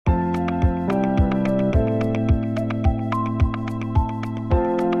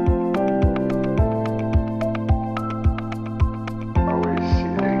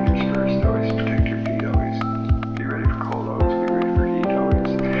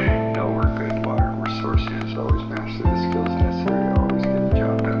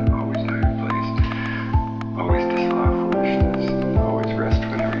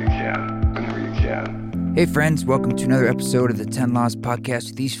Hey friends, welcome to another episode of the 10 Laws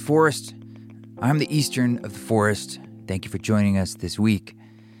Podcast with East Forest. I'm the Eastern of the Forest. Thank you for joining us this week.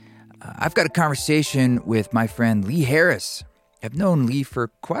 I've got a conversation with my friend Lee Harris. I've known Lee for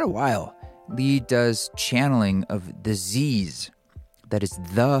quite a while. Lee does channeling of the Z's. That is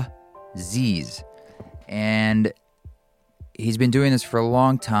the Z's. And he's been doing this for a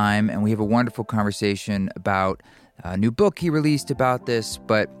long time, and we have a wonderful conversation about a new book he released about this,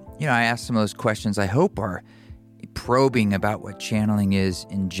 but I asked some of those questions I hope are probing about what channeling is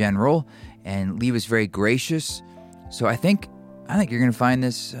in general, and Lee was very gracious. So I think you're going to find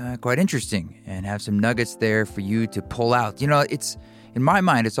this quite interesting and have some nuggets there for you to pull out. It's in my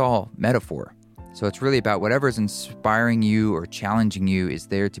mind, it's all metaphor. So it's really about whatever is inspiring you or challenging you is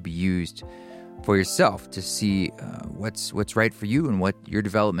there to be used for yourself to see what's right for you and what your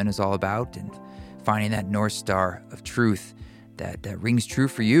development is all about, and finding that North Star of truth that rings true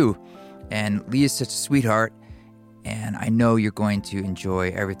for you. And Lee is such a sweetheart, and I know you're going to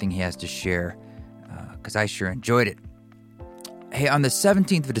enjoy everything he has to share, because I sure enjoyed it. Hey, on the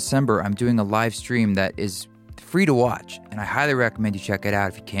 17th of December, I'm doing a live stream that is free to watch, and I highly recommend you check it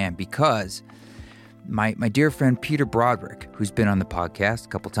out if you can, because my dear friend Peter Broderick, who's been on the podcast a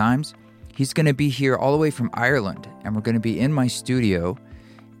couple times, he's going to be here all the way from Ireland, and we're going to be in my studio,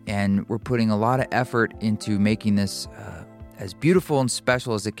 and we're putting a lot of effort into making this as beautiful and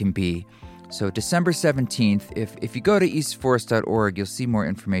special as it can be. So December 17th, if you go to eastforest.org, you'll see more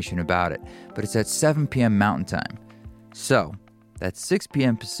information about it. But it's at 7 p.m. Mountain Time. So that's 6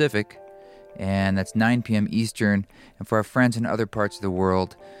 p.m. Pacific, and that's 9 p.m. Eastern. And for our friends in other parts of the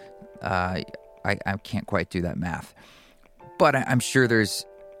world, I can't quite do that math. But I'm sure there's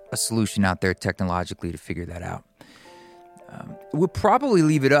a solution out there technologically to figure that out. We'll probably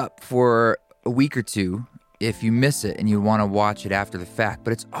leave it up for a week or two if you miss it and you want to watch it after the fact.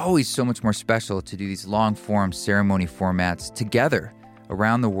 But it's always so much more special to do these long-form ceremony formats together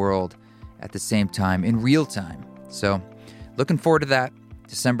around the world at the same time, in real time. So looking forward to that,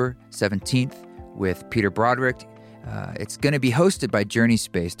 December 17th with Peter Broderick. It's going to be hosted by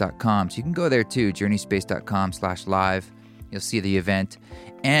JourneySpace.com, so you can go there too, JourneySpace.com/live. You'll see the event.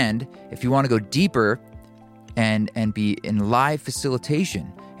 And if you want to go deeper and be in live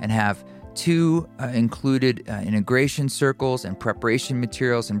facilitation and have two included integration circles and preparation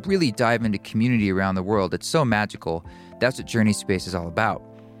materials, and really dive into community around the world. It's so magical. That's what Journey Space is all about.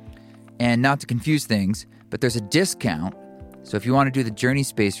 And not to confuse things, but there's a discount. So if you want to do the Journey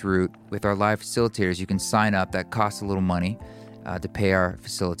Space route with our live facilitators, you can sign up. That costs a little money to pay our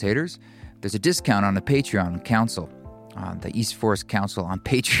facilitators. There's a discount on the Patreon Council, on the East Forest Council on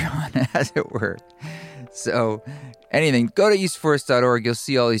Patreon, as it were. So anything, go to eastforest.org. You'll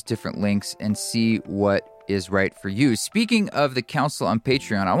see all these different links and see what is right for you. Speaking of the council on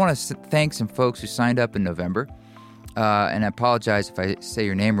Patreon, I want to thank some folks who signed up in November. And I apologize if I say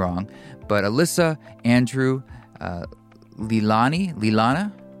your name wrong. But Alyssa, Andrew,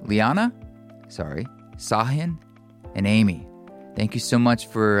 Liana, Sahin, and Amy. Thank you so much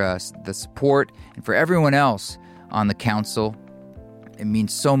for the support, and for everyone else on the council. It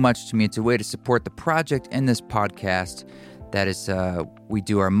means so much to me. It's a way to support the project and this podcast. That is, we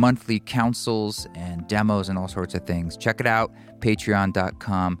do our monthly councils and demos and all sorts of things. Check it out,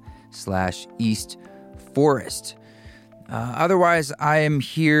 patreon.com/eastforest. Otherwise, I am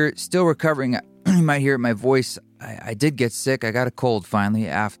here still recovering. You might hear it in my voice. I did get sick. I got a cold finally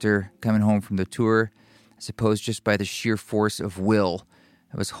after coming home from the tour. I suppose just by the sheer force of will,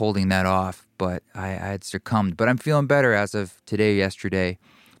 I was holding that off, but I had succumbed. But I'm feeling better as of today, yesterday.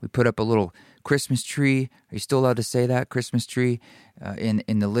 We put up a little Christmas tree. Are you still allowed to say that? Christmas tree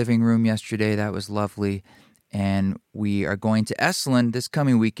in the living room yesterday. That was lovely. And we are going to Esalen this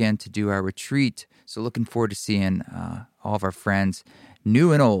coming weekend to do our retreat. So looking forward to seeing all of our friends,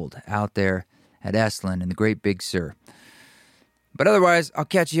 new and old, out there at Esalen in the Great Big Sur. But otherwise, I'll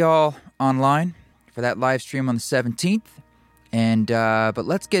catch you all online for that live stream on the 17th. And but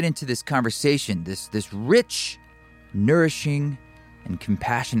let's get into this conversation, this rich, nourishing, and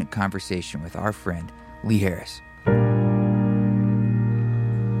compassionate conversation with our friend Lee Harris.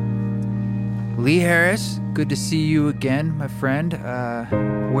 Lee Harris, good to see you again, my friend.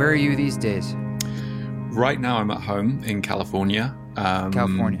 Where are you these days? Right now, I'm at home in California.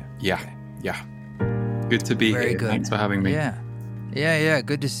 California. Yeah, okay. Yeah. Good to be here. Good. Thanks for having me. Yeah.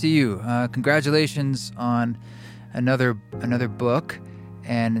 Good to see you. Congratulations on another book,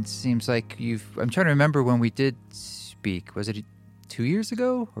 and it seems like I'm trying to remember when we did speak. Was it 2 years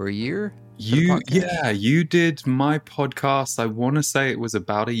ago or a year? You did my podcast. I want to say it was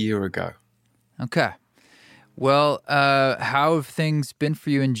about a year ago. Okay. Well, how have things been for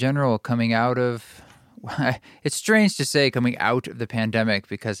you in general coming out of it's strange to say coming out of the pandemic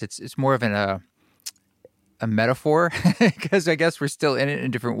because it's more of a metaphor because I guess we're still in it in a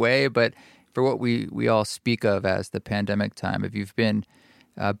different way. But for what we all speak of as the pandemic time, have you been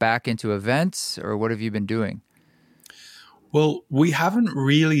back into events or what have you been doing? Well, we haven't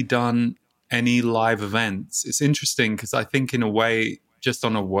really done any live events. It's interesting because I think in a way, just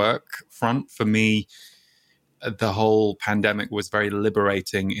on a work front, for me, the whole pandemic was very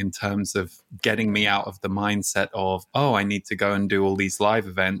liberating in terms of getting me out of the mindset of, oh, I need to go and do all these live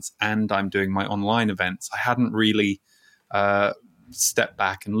events and I'm doing my online events. I hadn't really stepped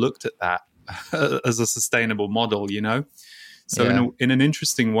back and looked at that as a sustainable model, you know? So in an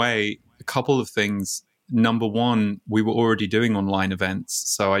interesting way, a couple of things. Number one, we were already doing online events,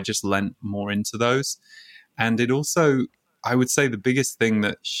 so I just lent more into those. And it also, I would say the biggest thing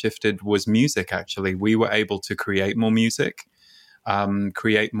that shifted was music, actually. We were able to create more music,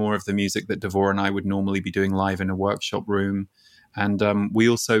 create more of the music that Devor and I would normally be doing live in a workshop room. And we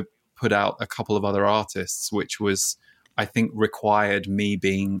also put out a couple of other artists, which was, I think, required me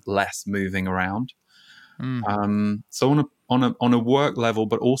being less moving around. So on a work level,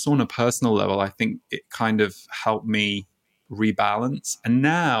 but also on a personal level, I think it kind of helped me rebalance. And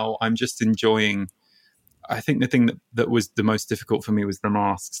now I'm just enjoying. I think the thing that was the most difficult for me was the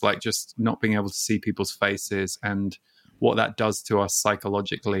masks, like just not being able to see people's faces and what that does to us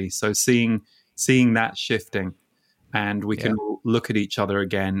psychologically. So seeing that shifting, and we can look at each other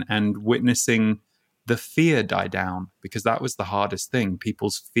again and witnessing the fear die down, because that was the hardest thing.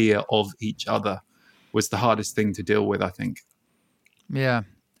 People's fear of each other was the hardest thing to deal with, I think. Yeah.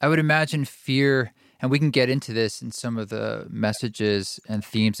 I would imagine fear, and we can get into this in some of the messages and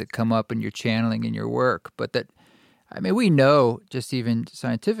themes that come up in your channeling in your work, but we know just even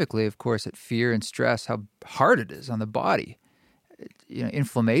scientifically, of course, that fear and stress, how hard it is on the body,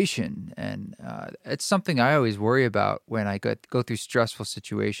 inflammation. And it's something I always worry about when I go through stressful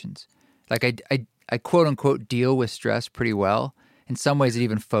situations. Like I quote unquote deal with stress pretty well. In some ways, it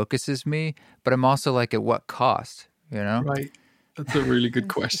even focuses me, but I'm also like, at what cost? Right. That's a really good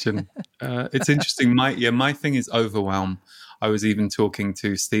question. It's interesting. My thing is overwhelm. I was even talking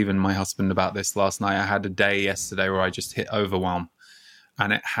to Stephen, my husband, about this last night. I had a day yesterday where I just hit overwhelm,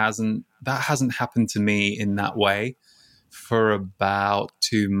 and that hasn't happened to me in that way for about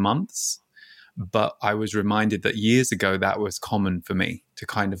 2 months. But I was reminded that years ago that was common for me to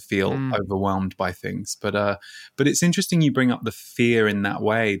kind of feel overwhelmed by things. But it's interesting you bring up the fear in that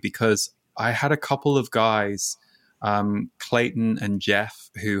way, because I had a couple of guys, Clayton and Jeff,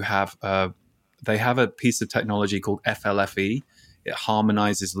 who have a piece of technology called FLFE. It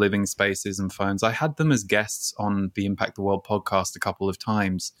harmonizes living spaces and phones. I had them as guests on the Impact the World podcast a couple of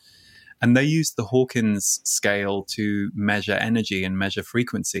times, and they used the Hawkins scale to measure energy and measure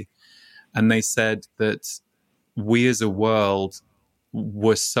frequency. And they said that we as a world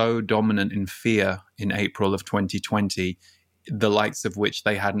were so dominant in fear in April of 2020, the likes of which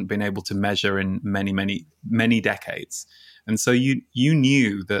they hadn't been able to measure in many, many, many decades. And so you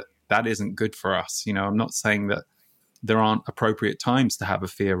knew that isn't good for us. I'm not saying that there aren't appropriate times to have a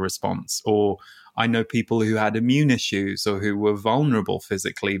fear response, or I know people who had immune issues or who were vulnerable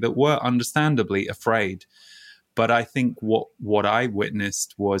physically that were understandably afraid. But I think what I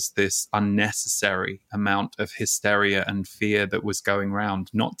witnessed was this unnecessary amount of hysteria and fear that was going around.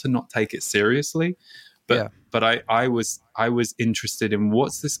 Not to not take it seriously, but I was interested in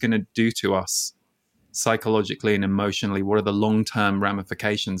what's this going to do to us psychologically and emotionally. What are the long-term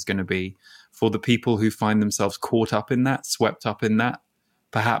ramifications going to be for the people who find themselves caught up in that, swept up in that,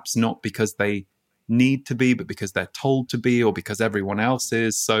 perhaps not because they need to be, but because they're told to be, or because everyone else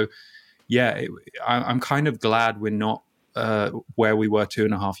is. So I'm kind of glad we're not where we were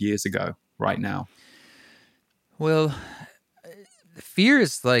 2.5 years ago right now. Well, fear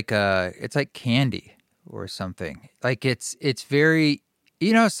is like it's like candy or something. Like it's very,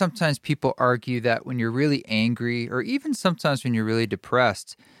 sometimes people argue that when you're really angry, or even sometimes when you're really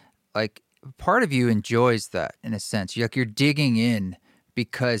depressed, like part of you enjoys that in a sense. You're digging in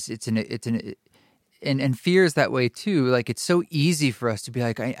because and fear is that way too. Like it's so easy for us to be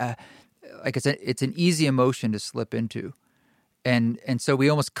like, it's an easy emotion to slip into, and so we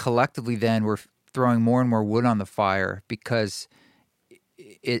almost collectively then we're throwing more and more wood on the fire because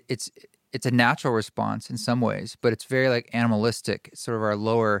it's a natural response in some ways, but it's very like animalistic. It's sort of our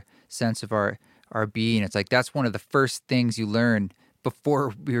lower sense of our being. It's like that's one of the first things you learn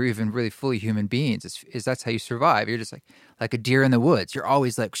before we're even really fully human beings. Is that's how you survive. You're just like a deer in the woods. You're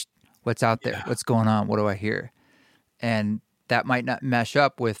always like, what's out there? What's going on? What do I hear? And that might not mesh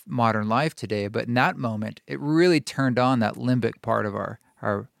up with modern life today, but in that moment, it really turned on that limbic part of our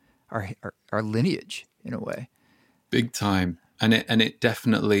lineage, in a way. Big time. And it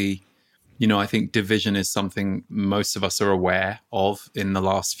definitely, I think division is something most of us are aware of in the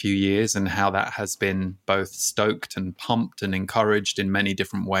last few years, and how that has been both stoked and pumped and encouraged in many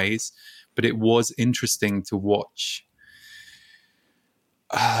different ways. But it was interesting to watch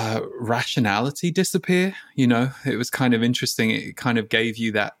rationality disappear. It was kind of interesting. It kind of gave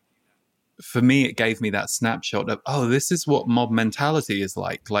you that, for me, it gave me that snapshot of, oh, this is what mob mentality is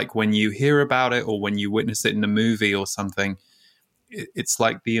like. Like when you hear about it or when you witness it in a movie or something, it's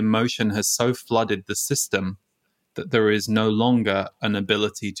like the emotion has so flooded the system that there is no longer an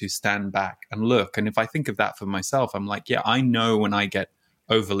ability to stand back and look. And if I think of that for myself, I'm like, yeah, I know when I get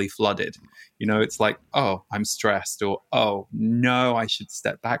overly flooded, it's like, oh, I'm stressed, or, oh no, I should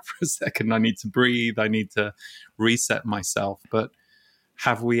step back for a second. I need to breathe. I need to reset myself. But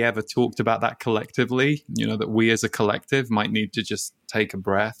have we ever talked about that collectively? That we as a collective might need to just take a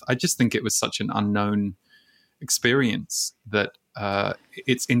breath. I just think it was such an unknown experience that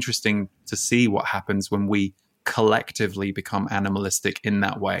it's interesting to see what happens when we collectively become animalistic in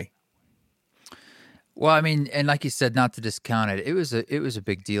that way. Well, I mean, and like you said, not to discount it, it was a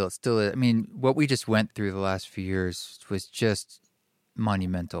big deal. It's still, I mean, what we just went through the last few years was just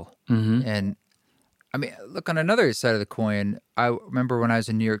monumental. Mm-hmm. And I mean, look, on another side of the coin, I remember when I was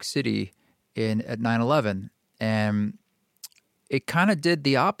in New York City at 9/11, and it kind of did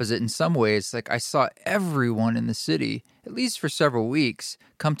the opposite in some ways. Like I saw everyone in the city, at least for several weeks,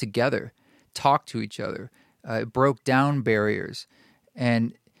 come together, talk to each other. It broke down barriers.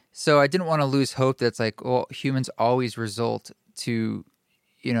 And so I didn't want to lose hope that it's like, well, humans always result to,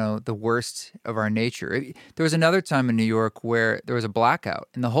 the worst of our nature. There was another time in New York where there was a blackout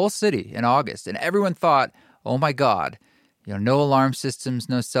in the whole city in August, and everyone thought, oh my God, no alarm systems,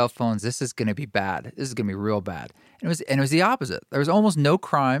 no cell phones. This is going to be bad. This is going to be real bad. And it was the opposite. There was almost no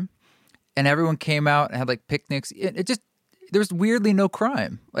crime, and everyone came out and had like picnics. There was weirdly no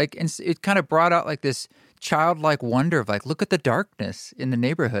crime. Like, and it kind of brought out like this childlike wonder of like, look at the darkness in the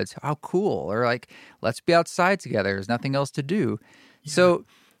neighborhoods. How cool. Or like, let's be outside together. There's nothing else to do. Yeah. So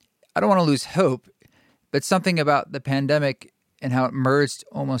I don't want to lose hope, but something about the pandemic and how it merged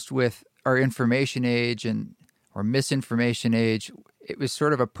almost with our information age or misinformation age, it was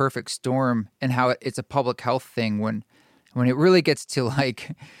sort of a perfect storm, and how it's a public health thing when it really gets to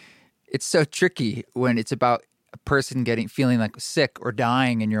like, it's so tricky when it's about a person feeling like sick or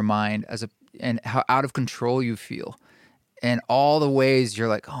dying in your mind and how out of control you feel, and all the ways you're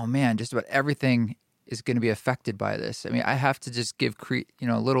like, oh man, just about everything is going to be affected by this. I mean, I have to just give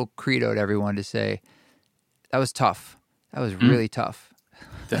a little credo to everyone to say that was tough. That was really tough.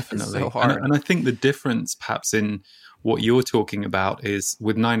 Definitely. So hard. And I think the difference perhaps in what you're talking about is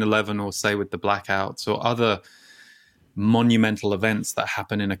with 9/11, or say with the blackouts or other monumental events that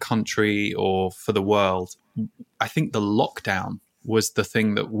happen in a country or for the world, I think the lockdown was the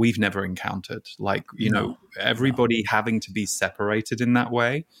thing that we've never encountered. Like, everybody having to be separated in that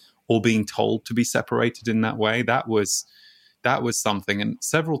way, or being told to be separated in that way. That was something. And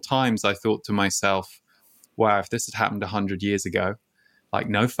several times I thought to myself, wow, if this had happened 100 years ago, like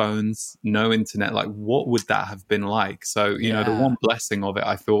no phones, no internet, like what would that have been like? So, the one blessing of it,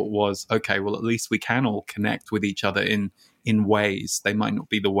 I thought, was, okay, well, at least we can all connect with each other in ways. They might not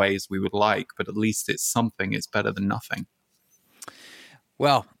be the ways we would like, but at least it's something. It's better than nothing.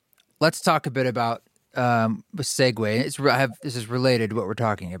 Well, let's talk a bit about segue. This is related to what we're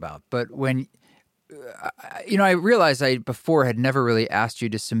talking about, but when I realized I before had never really asked you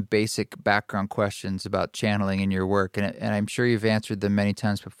just some basic background questions about channeling in your work, and I'm sure you've answered them many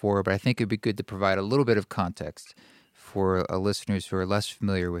times before, but I think it'd be good to provide a little bit of context for listeners who are less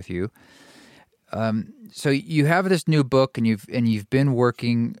familiar with you. So you have this new book, and you've been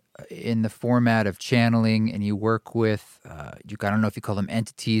working in the format of channeling, and you work with I don't know if you call them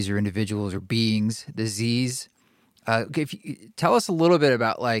entities or individuals or beings, the Z's. If you tell us a little bit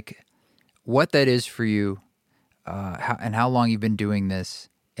about like what that is for you, and how long you've been doing this,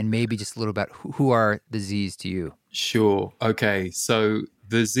 and maybe just a little about who are the Z's to you. Sure. Okay. So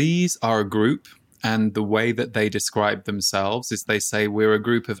the Z's are a group, and the way that they describe themselves is they say we're a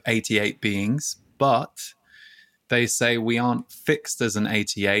group of 88 beings, but they say we aren't fixed as an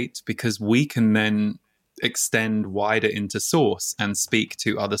 88 because we can then extend wider into source and speak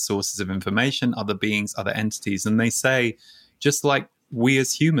to other sources of information, other beings, other entities. And they say, just like we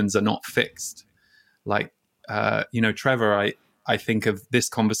as humans are not fixed. Like, Trevor, I think of this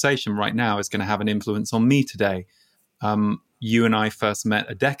conversation right now is going to have an influence on me today. You and I first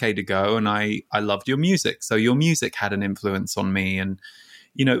met a decade ago, and I loved your music. So your music had an influence on me. And,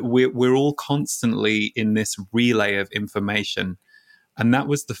 we're all constantly in this relay of information. And that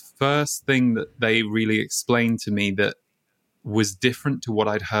was the first thing that they really explained to me that was different to what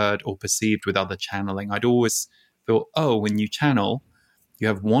I'd heard or perceived with other channeling. I'd always thought, oh, when you channel, you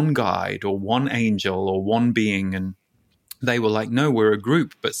have one guide or one angel or one being. And they were like, no, we're a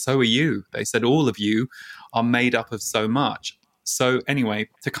group, but so are you. They said, all of you are made up of so much. So anyway,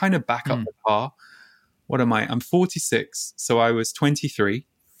 to kind of back up the car, what am I? I'm 46. So I was 23.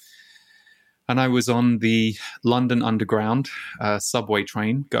 And I was on the London Underground subway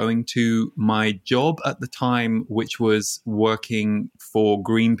train going to my job at the time, which was working for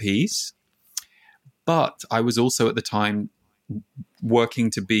Greenpeace. But I was also at the time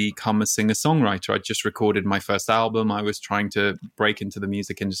working to become a singer-songwriter. I just recorded my first album. I was trying to break into the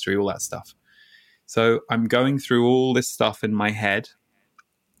music industry, all that stuff. So I'm going through all this stuff in my head,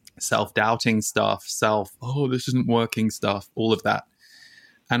 self-doubting stuff, oh, this isn't working stuff, all of that.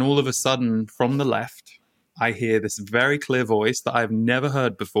 And all of a sudden, from the left, I hear this very clear voice that I've never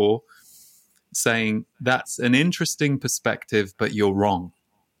heard before saying, that's an interesting perspective, but you're wrong.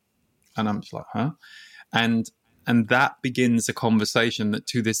 And I'm just like, huh? And that begins a conversation that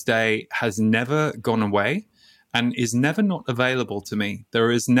to this day has never gone away and is never not available to me.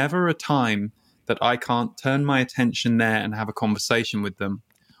 There is never a time that I can't turn my attention there and have a conversation with them,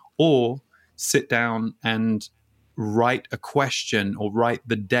 or sit down and write a question or write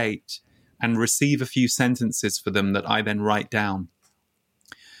the date and receive a few sentences for them that I then write down.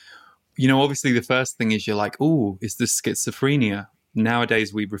 You know, obviously the first thing is you're like, oh, is this schizophrenia?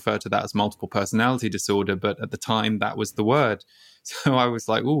 Nowadays we refer to that as multiple personality disorder, but at the time that was the word. So I was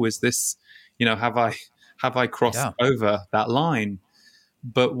like, oh, is this, you know, have I crossed over that line?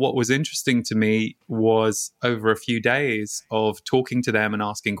 But what was interesting to me was over a few days of talking to them and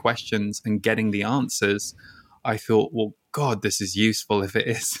asking questions and getting the answers, I thought, well, God, this is useful if it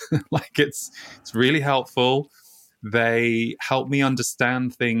is. Like it's really helpful. They help me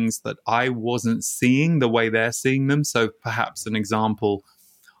understand things that I wasn't seeing the way they're seeing them. So perhaps an example,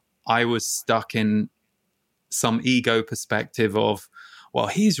 I was stuck in some ego perspective of, well,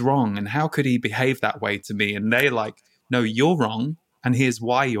 he's wrong, and how could he behave that way to me? And they're like, no, you're wrong, and here's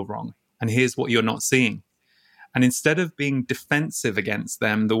why you're wrong, and here's what you're not seeing. And instead of being defensive against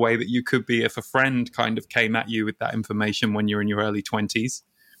them the way that you could be if a friend kind of came at you with that information when you're in your early 20s,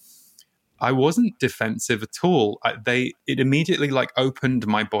 I wasn't defensive at all. It immediately like opened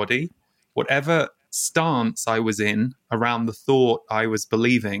my body. Whatever stance I was in around the thought I was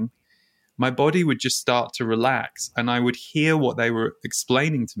believing, my body would just start to relax, and I would hear what they were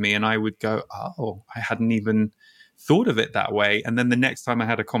explaining to me, and I would go, oh, I hadn't even thought of it that way. And then the next time I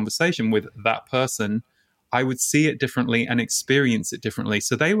had a conversation with that person, I would see it differently and experience it differently.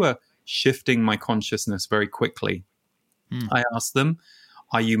 So they were shifting my consciousness very quickly. I asked them,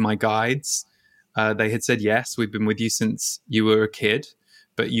 are you my guides? They had said, yes, we've been with you since you were a kid,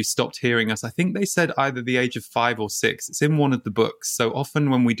 but you stopped hearing us. I think they said either the age of 5 or 6. It's in one of the books. So often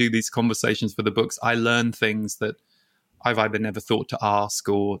when we do these conversations for the books, I learn things that I've either never thought to ask,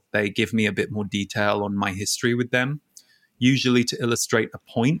 or they give me a bit more detail on my history with them, usually to illustrate a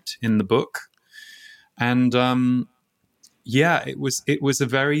point in the book. And it was a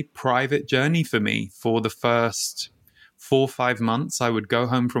very private journey for me. For the first 4 or 5 months, I would go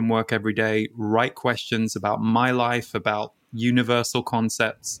home from work every day, write questions about my life, about universal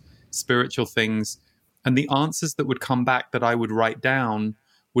concepts, spiritual things. And the answers that would come back that I would write down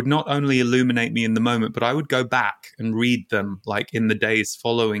would not only illuminate me in the moment, but I would go back and read them like in the days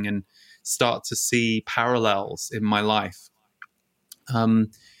following and start to see parallels in my life.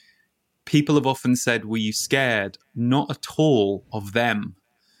 People have often said, were you scared? Not at all of them.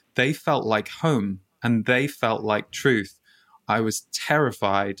 They felt like home, and they felt like truth. I was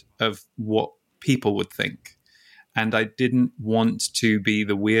terrified of what people would think, and I didn't want to be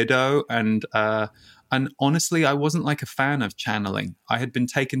the weirdo. And honestly, I wasn't like a fan of channeling. I had been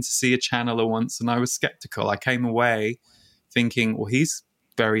taken to see a channeler once, and I was skeptical. I came away thinking, well, he's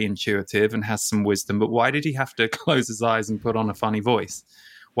very intuitive and has some wisdom, but why did he have to close his eyes and put on a funny voice?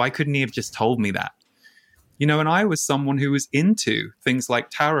 Why couldn't he have just told me that? You know, and I was someone who was into things like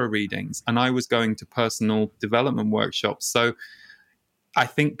tarot readings, and I was going to personal development workshops. So I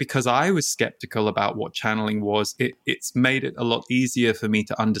think because I was skeptical about what channeling was, it's made it a lot easier for me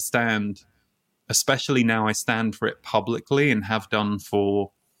to understand, especially now I stand for it publicly and have done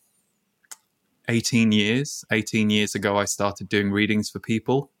for 18 years. 18 years ago, I started doing readings for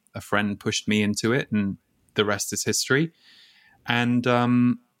people. A friend pushed me into it, and the rest is history. And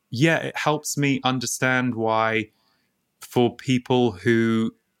it helps me understand why, for people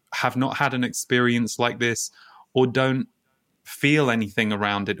who have not had an experience like this or don't feel anything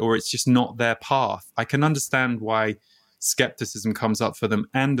around it, or it's just not their path, I can understand why skepticism comes up for them.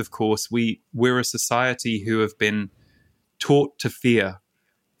 And of course, we're a society who have been taught to fear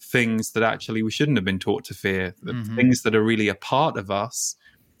things that actually we shouldn't have been taught to fear, things that are really a part of us.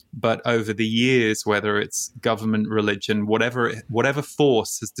 But over the years, whether it's government, religion, whatever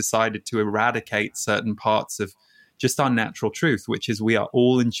force has decided to eradicate certain parts of just our natural truth, which is we are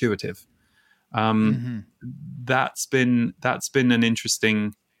all intuitive. That's been an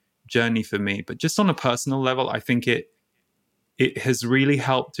interesting journey for me. But just on a personal level, I think it has really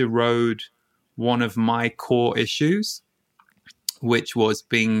helped erode one of my core issues, which was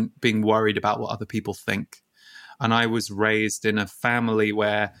being worried about what other people think. And I was raised in a family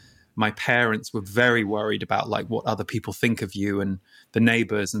where my parents were very worried about like what other people think of you and the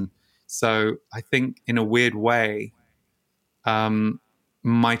neighbors. And so I think in a weird way,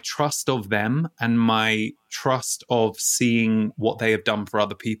 my trust of them and my trust of seeing what they have done for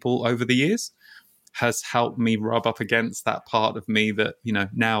other people over the years has helped me rub up against that part of me that,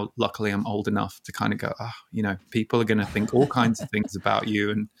 now luckily I'm old enough to kind of go, people are going to think all kinds of things about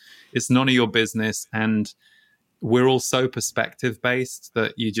you and it's none of your business. And we're all so perspective based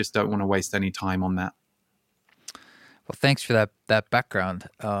that you just don't want to waste any time on that. Well, thanks for that background.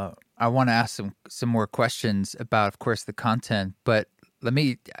 I want to ask some more questions about, of course, the content, but let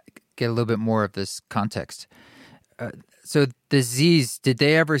me get a little bit more of this context. So the Z's, did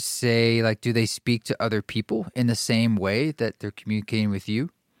they ever say, like, do they speak to other people in the same way that they're communicating with you?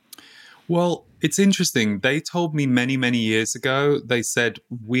 Well, it's interesting. They told me many, many years ago, they said,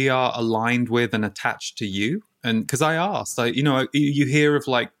 we are aligned with and attached to you. And because I asked, you hear of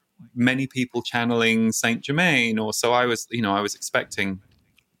like many people channeling Saint Germain, or so I was expecting,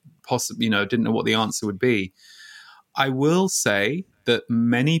 possibly, didn't know what the answer would be. I will say that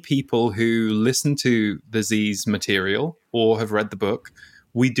many people who listen to the Z's material or have read the book,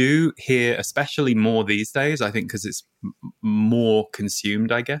 we do hear, especially more these days, I think because it's more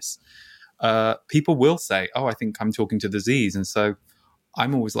consumed, I guess, people will say, oh, I think I'm talking to the Z's. And so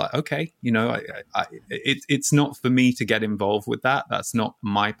I'm always like, okay, it's not for me to get involved with that. That's not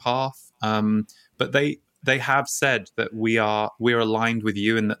my path. But they have said that we're aligned with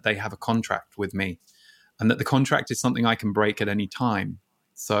you and that they have a contract with me. And that the contract is something I can break at any time.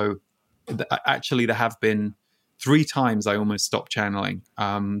 So actually, there have been 3 times I almost stopped channeling.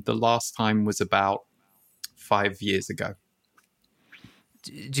 The last time was about 5 years ago.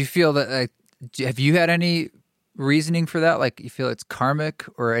 Do you feel that, have you had any reasoning for that? Like, you feel it's karmic,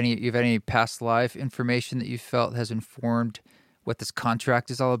 or you've had any past life information that you felt has informed what this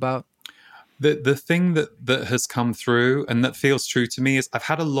contract is all about? The thing that has come through and that feels true to me is I've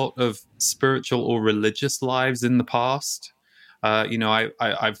had a lot of spiritual or religious lives in the past.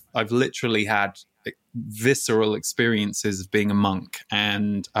 I've literally had visceral experiences of being a monk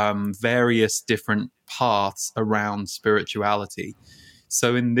and various different paths around spirituality.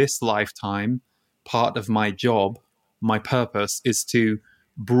 So in this lifetime, part of my job, my purpose is to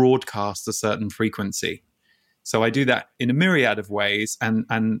broadcast a certain frequency. So I do that in a myriad of ways.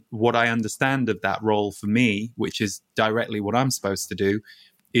 And what I understand of that role for me, which is directly what I'm supposed to do,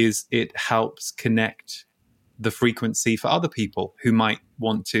 is it helps connect the frequency for other people who might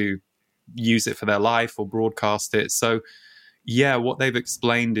want to use it for their life or broadcast it. So yeah, what they've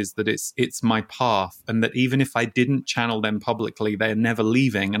explained is that it's my path, and that even if I didn't channel them publicly, they're never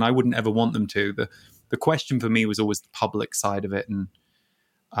leaving, and I wouldn't ever want them to. The question for me was always the public side of it.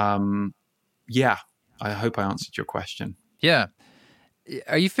 And yeah, I hope I answered your question. Yeah.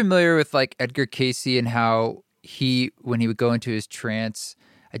 Are you familiar with like Edgar Cayce and how when he would go into his trance,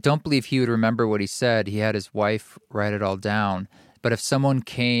 I don't believe he would remember what he said. He had his wife write it all down. But if someone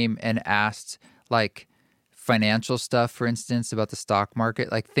came and asked like financial stuff, for instance, about the stock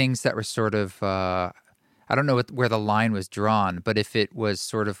market, like things that were sort of, I don't know where the line was drawn, but if it was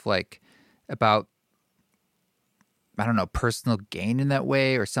sort of like about, I don't know, personal gain in that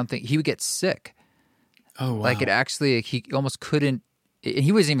way or something, he would get sick. Oh, wow. Like he almost couldn't, and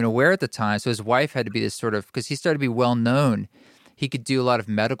he wasn't even aware at the time. So his wife had to be this sort of, because he started to be well known, he could do a lot of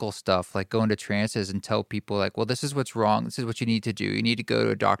medical stuff, like go into trances and tell people like, well, this is what's wrong. This is what you need to do. You need to go to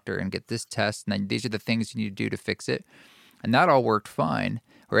a doctor and get this test. And then these are the things you need to do to fix it. And that all worked fine.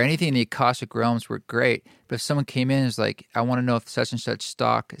 Or anything in the Akashic realms worked great. But if someone came in and was like, I want to know if such and such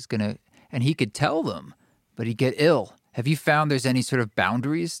stock is going to, and he could tell them, but he'd get ill. Have you found there's any sort of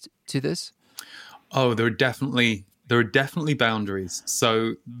boundaries to this? Oh, there are definitely boundaries.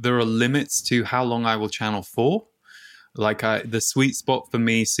 So there are limits to how long I will channel for. Like the sweet spot for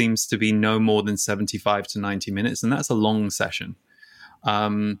me seems to be no more than 75 to 90 minutes, and that's a long session.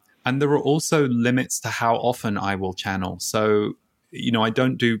 And there are also limits to how often I will channel. So I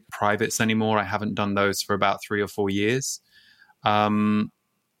don't do privates anymore. I haven't done those for about 3 or 4 years.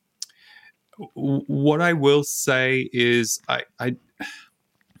 What I will say is, how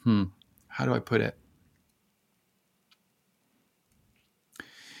do I put it?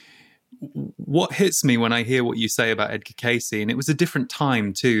 What hits me when I hear what you say about Edgar Cayce, and it was a different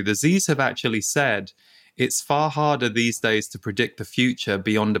time too. The Z's have actually said it's far harder these days to predict the future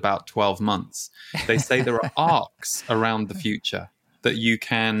beyond about 12 months. They say there are arcs around the future that you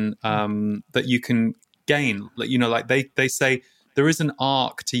can gain. Like they say there is an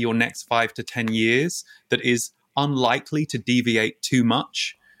arc to your next 5 to 10 years that is unlikely to deviate too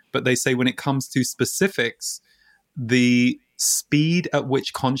much. But they say when it comes to specifics, the speed at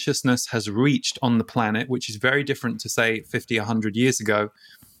which consciousness has reached on the planet, which is very different to, say, 50, 100 years ago,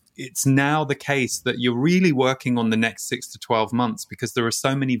 it's now the case that you're really working on the next 6 to 12 months because there are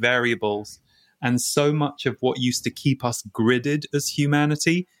so many variables, and so much of what used to keep us gridded as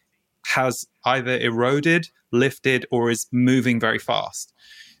humanity has either eroded, lifted, or is moving very fast.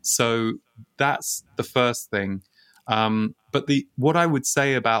 So that's the first thing. But what I would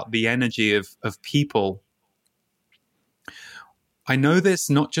say about the energy of people, I know this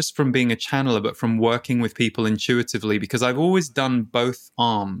not just from being a channeler, but from working with people intuitively, because I've always done both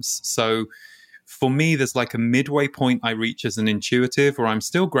arms. So for me, there's like a midway point I reach as an intuitive where I'm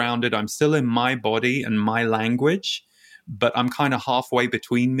still grounded. I'm still in my body and my language, but I'm kind of halfway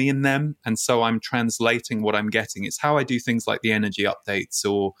between me and them. And so I'm translating what I'm getting. It's how I do things like the energy updates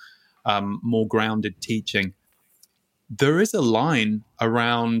or more grounded teaching. There is a line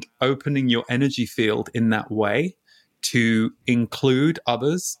around opening your energy field in that way to include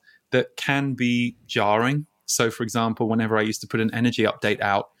others that can be jarring. So, for example, whenever I used to put an energy update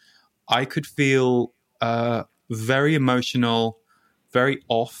out, I could feel very emotional, very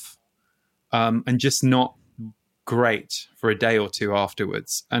off, and just not great for a day or two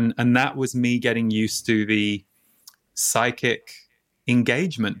afterwards. And that was me getting used to the psychic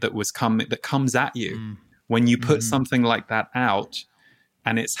engagement that comes at you when you put something like that out,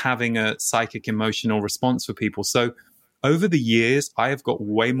 and it's having a psychic emotional response for people. So over the years, I have got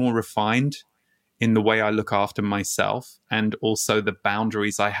way more refined in the way I look after myself, and also the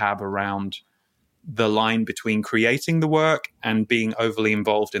boundaries I have around the line between creating the work and being overly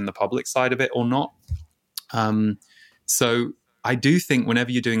involved in the public side of it or not. So I do think whenever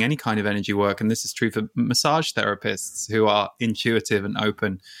you're doing any kind of energy work, and this is true for massage therapists who are intuitive and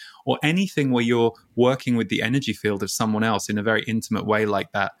open, or anything where you're working with the energy field of someone else in a very intimate way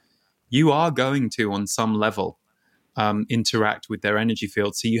like that, you are going to, on some level, interact with their energy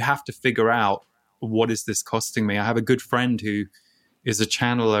field. So you have to figure out, what is this costing me? I have a good friend who is a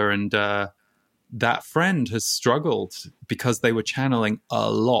channeler, and that friend has struggled because they were channeling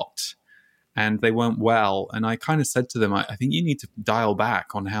a lot and they weren't well. And I kind of said to them, I think you need to dial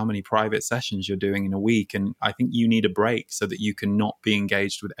back on how many private sessions you're doing in a week. And I think you need a break so that you can not be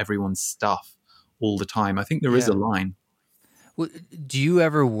engaged with everyone's stuff all the time. I think there is a line. Well, do you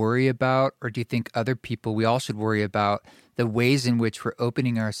ever worry about, or do you think other people, we all should worry about, the ways in which we're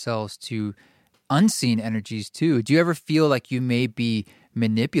opening ourselves to unseen energies too? Do you ever feel like you may be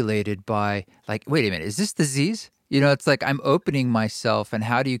manipulated by, like, wait a minute, is this disease? It's like I'm opening myself, and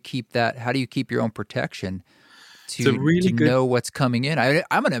how do you keep that? How do you keep your own protection to know what's coming in?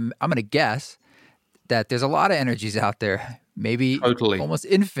 I'm gonna guess that there's a lot of energies out there, maybe almost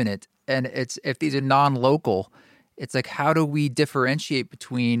infinite, and if these are non-local, it's like, how do we differentiate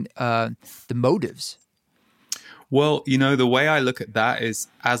between the motives? Well, the way I look at that is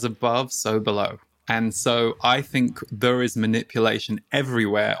as above, so below. And so I think there is manipulation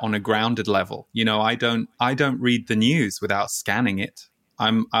everywhere on a grounded level. I don't read the news without scanning it.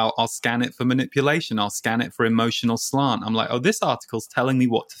 I'll scan it for manipulation. I'll scan it for emotional slant. I'm like, oh, this article's telling me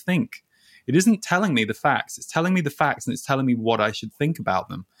what to think. It isn't telling me the facts. It's telling me the facts, and it's telling me what I should think about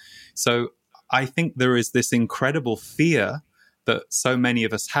them. So I think there is this incredible fear that so many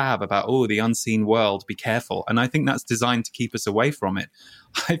of us have about, the unseen world, be careful. And I think that's designed to keep us away from it.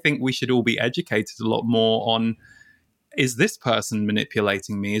 I think we should all be educated a lot more on, is this person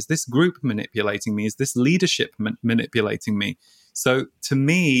manipulating me? Is this group manipulating me? Is this leadership manipulating me? So to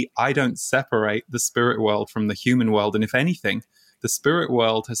me, I don't separate the spirit world from the human world. And if anything, the spirit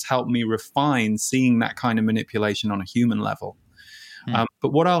world has helped me refine seeing that kind of manipulation on a human level. But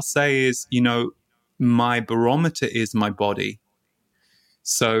what I'll say is, my barometer is my body.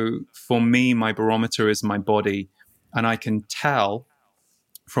 So for me, my barometer is my body, and I can tell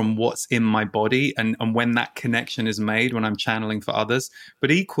from what's in my body and when that connection is made when I'm channeling for others. But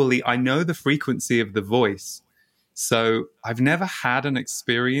equally, I know the frequency of the voice. So I've never had an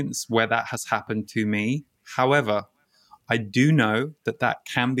experience where that has happened to me. However, I do know that that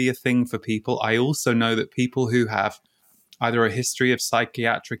can be a thing for people. I also know that people who have either a history of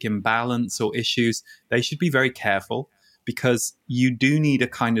psychiatric imbalance or issues, they should be very careful, because you do need a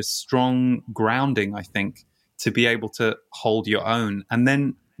kind of strong grounding, I think, to be able to hold your own. And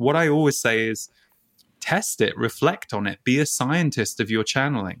then what I always say is test it, reflect on it, be a scientist of your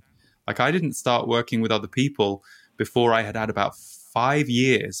channeling. Like, I didn't start working with other people before I had had about 5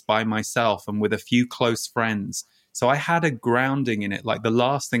 years by myself and with a few close friends. So I had a grounding in it. Like, the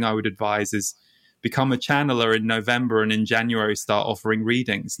last thing I would advise is become a channeler in November and in January start offering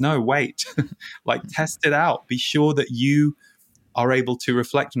readings. No, wait. Like, test it out. Be sure that you are able to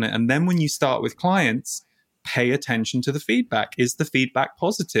reflect on it. And then when you start with clients, pay attention to the feedback. Is the feedback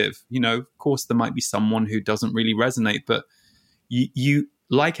positive? You know, of course, there might be someone who doesn't really resonate, but you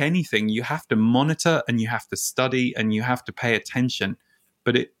like anything, you have to monitor and you have to study and you have to pay attention.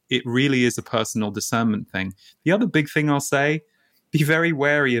 But it really is a personal discernment thing. The other big thing I'll say, be very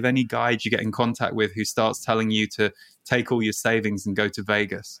wary of any guide you get in contact with who starts telling you to take all your savings and go to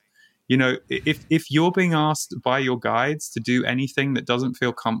Vegas. You know, if you're being asked by your guides to do anything that doesn't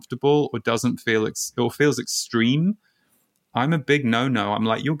feel comfortable or doesn't feel or feels extreme, I'm a big no-no. I'm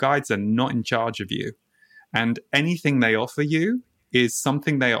like, your guides are not in charge of you. And anything they offer you is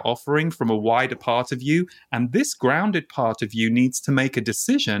something they are offering from a wider part of you. And this grounded part of you needs to make a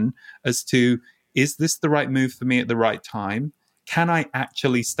decision as to, is this the right move for me at the right time? Can I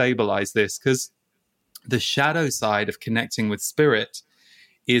actually stabilize this? Because the shadow side of connecting with spirit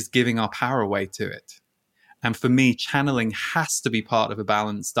is giving our power away to it. And for me, channeling has to be part of a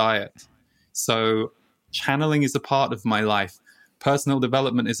balanced diet. So channeling is a part of my life. Personal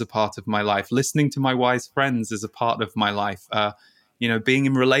development is a part of my life. Listening to my wise friends is a part of my life. Being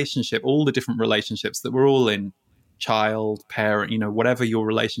in relationship, all the different relationships that we're all in, child, parent, whatever your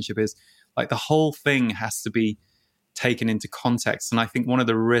relationship is, like, the whole thing has to be taken into context. And I think one of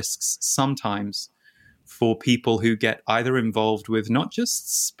the risks sometimes for people who get either involved with not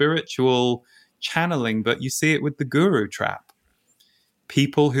just spiritual channeling, but you see it with the guru trap.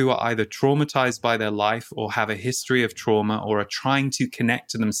 People who are either traumatized by their life or have a history of trauma or are trying to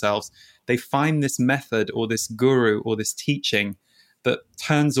connect to themselves, they find this method or this guru or this teaching that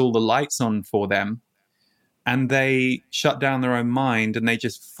turns all the lights on for them, and they shut down their own mind and they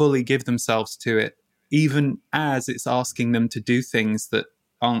just fully give themselves to it, even as it's asking them to do things that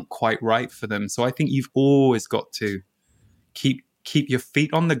aren't quite right for them. So I think you've always got to keep your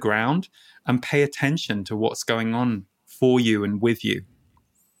feet on the ground and pay attention to what's going on for you and with you.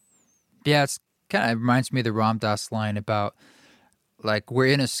 Yeah, it's kind of reminds me of the Ram Dass line about, like, we're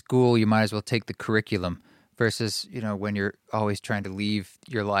in a school, you might as well take the curriculum, versus, when you're always trying to leave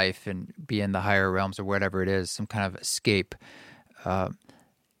your life and be in the higher realms or whatever it is, some kind of escape.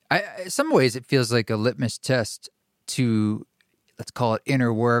 In some ways, it feels like a litmus test to, let's call it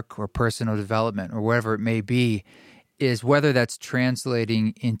inner work or personal development or whatever it may be, is whether that's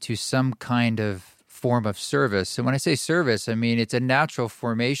translating into some kind of form of service. And when I say service, I mean it's a natural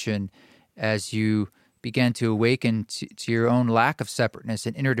formation as you begin to awaken to your own lack of separateness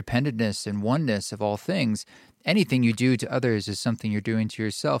and interdependentness and oneness of all things. Anything you do to others is something you're doing to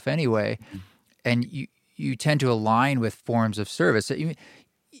yourself anyway. And you tend to align with forms of service.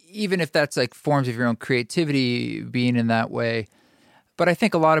 Even if that's like forms of your own creativity, being in that way. But I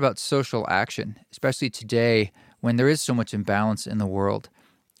think a lot about social action, especially today when there is so much imbalance in the world.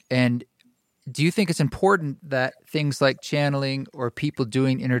 And do you think it's important that things like channeling or people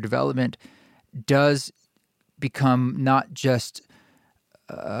doing inner development does become not just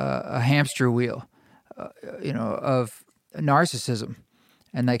a hamster wheel, of narcissism?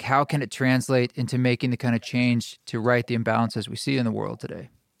 And like, how can it translate into making the kind of change to right the imbalances we see in the world today?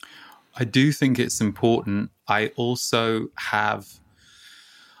 I do think it's important. I also have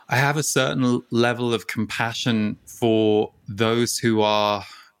a certain level of compassion for those who are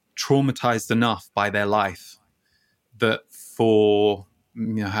traumatized enough by their life that for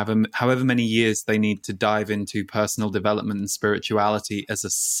however many years they need to dive into personal development and spirituality as a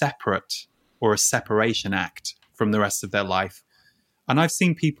separate or a separation act from the rest of their life. And I've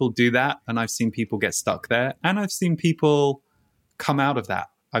seen people do that, and I've seen people get stuck there, and I've seen people come out of that.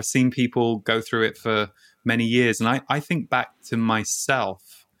 I've seen people go through it for many years. And I think back to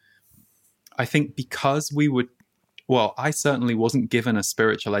myself. I think because I certainly wasn't given a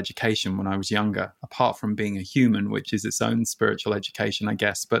spiritual education when I was younger, apart from being a human, which is its own spiritual education, I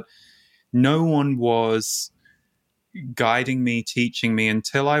guess. But no one was guiding me, teaching me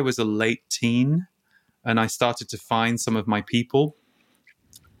until I was a late teen, and I started to find some of my people.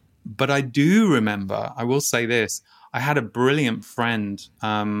 But I do remember, I will say this, I had a brilliant friend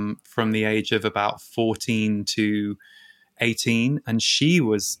from the age of about 14 to 18, and she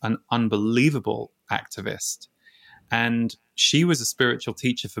was an unbelievable activist. And she was a spiritual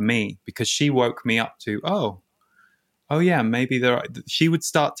teacher for me because she woke me up to, oh yeah, maybe she would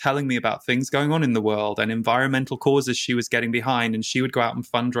start telling me about things going on in the world and environmental causes she was getting behind. And she would go out and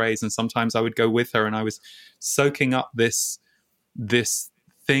fundraise. And sometimes I would go with her, and I was soaking up this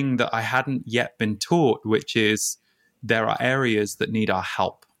thing that I hadn't yet been taught, which is there are areas that need our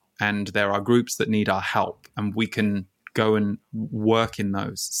help, and there are groups that need our help, and we can go and work in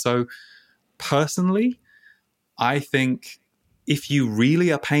those. So personally, I think if you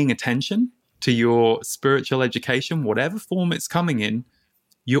really are paying attention to your spiritual education, whatever form it's coming in,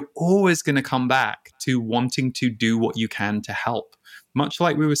 you're always going to come back to wanting to do what you can to help. Much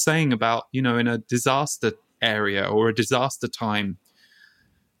like we were saying about, in a disaster area or a disaster time,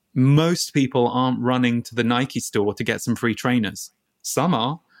 most people aren't running to the Nike store to get some free trainers. Some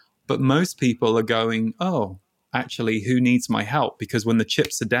are, but most people are going, oh, actually, who needs my help? Because when the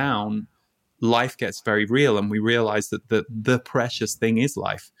chips are down, life gets very real, and we realize that the precious thing is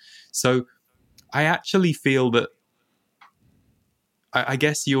life. So I actually feel that I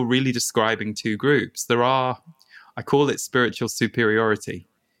guess you're really describing two groups. I call it spiritual superiority.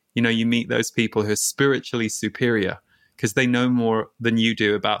 You meet those people who are spiritually superior because they know more than you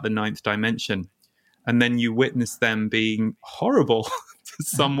do about the ninth dimension. And then you witness them being horrible to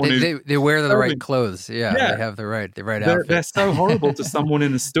someone they wear the right clothes. Yeah, they have the right outfit. They're so horrible to someone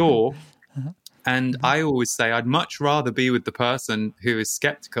in a store. And I always say I'd much rather be with the person who is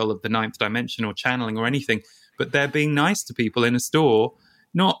skeptical of the ninth dimension or channeling or anything, but they're being nice to people in a store,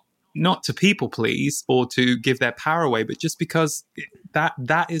 not to people please or to give their power away, but just because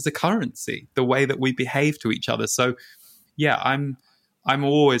that is a currency, the way that we behave to each other. So yeah, I'm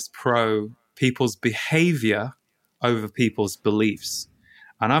always pro people's behavior over people's beliefs.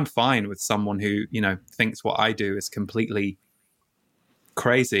 And I'm fine with someone who, thinks what I do is completely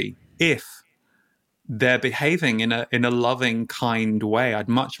crazy if they're behaving in a loving, kind way. I'd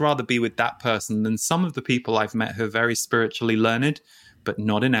much rather be with that person than some of the people I've met who are very spiritually learned, but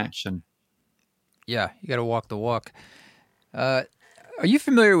not in action. Yeah, you got to walk the walk. Are you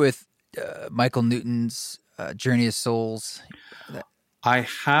familiar with Michael Newton's Journey of Souls? I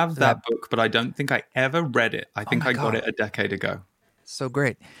have that book, but I don't think I ever read it. I think I got it a decade ago. So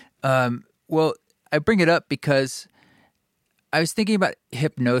great. Well, I bring it up because I was thinking about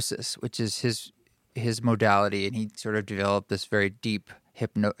hypnosis, which is his modality, and he sort of developed this very deep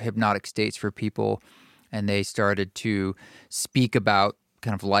hypnotic states for people, and they started to speak about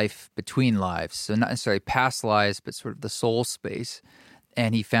kind of life between lives, so not necessarily past lives, but sort of the soul space.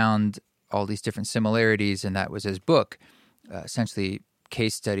 And he found all these different similarities, and that was his book, essentially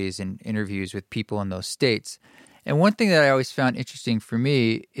case studies and interviews with people in those states. And one thing that I always found interesting for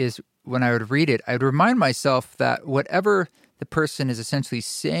me is when I would read it, I would remind myself that whatever the person is essentially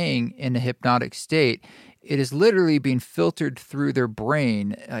saying in a hypnotic state, it is literally being filtered through their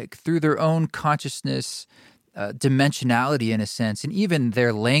brain, like through their own consciousness, dimensionality in a sense, and even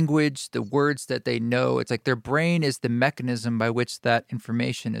their language, the words that they know. It's like their brain is the mechanism by which that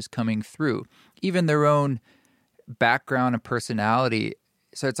information is coming through, even their own background and personality.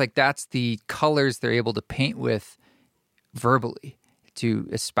 So it's like that's the colors they're able to paint with verbally to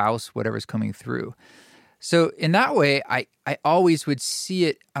espouse whatever's coming through. So in that way, I always would see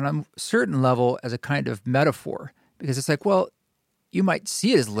it on a certain level as a kind of metaphor, because it's like, well, you might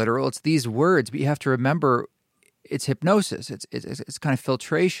see it as literal. It's these words, but you have to remember it's hypnosis. It's kind of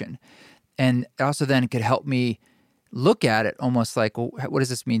filtration. And also then it could help me look at it almost like, well, what does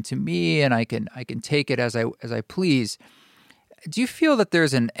this mean to me? And I can take it as I please. Do you feel that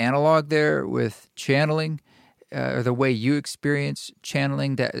there's an analog there with channeling? Or the way you experience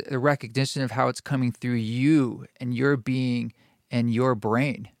channeling, that the recognition of how it's coming through you and your being and your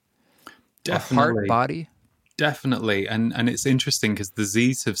brain, Definitely, heart, body. Definitely, and it's interesting because the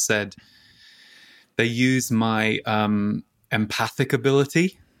Z's have said they use my empathic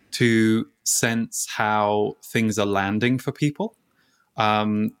ability to sense how things are landing for people,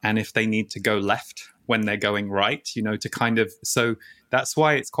 and if they need to go left when they're going right, to kind of, so that's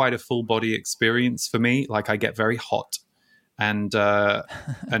why it's quite a full body experience for me. Like I get very hot and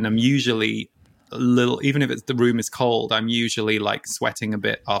I'm usually a little, even if the room is cold, I'm usually like sweating a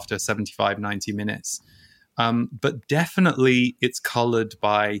bit after 75, 90 minutes. But definitely it's colored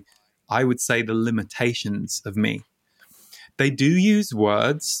by, I would say, the limitations of me. They do use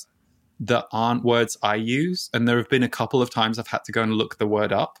words that aren't words I use. And there have been a couple of times I've had to go and look the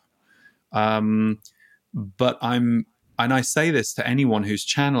word up. But and I say this to anyone who's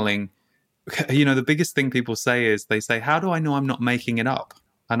channeling, the biggest thing people say is they say, how do I know I'm not making it up?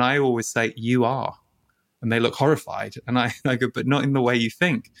 And I always say, you are. and they look horrified. And I go, but not in the way you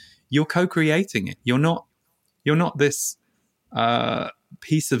think. You're co-creating it. You're not this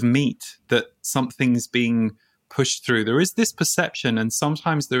piece of meat that something's being pushed through. There is this perception, and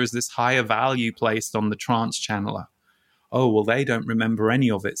sometimes there is this higher value placed on the trance channeler. Oh, well, they don't remember any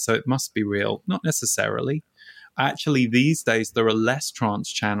of it, so it must be real. Not necessarily. Actually, these days, there are less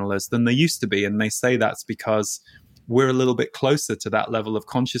trance channelers than there used to be, and they say that's because we're a little bit closer to that level of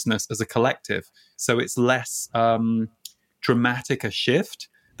consciousness as a collective. So it's less dramatic a shift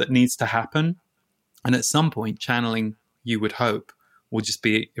that needs to happen. And at some point, channeling, you would hope, will just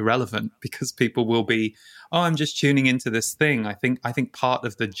be irrelevant, because people will be, oh, I'm just tuning into this thing. I think part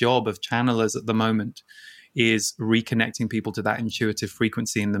of the job of channelers at the moment is reconnecting people to that intuitive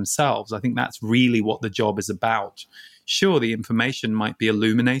frequency in themselves. I think that's really what the job is about. Sure, the information might be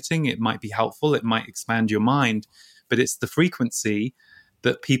illuminating, it might be helpful, it might expand your mind, but it's the frequency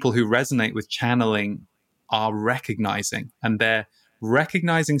that people who resonate with channeling are recognizing, and they're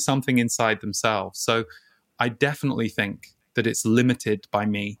recognizing something inside themselves. So I definitely think that it's limited by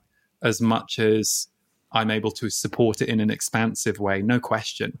me as much as I'm able to support it in an expansive way, no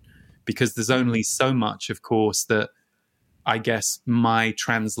question, because there's only so much, of course, that I guess my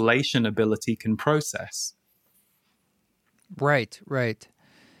translation ability can process. Right.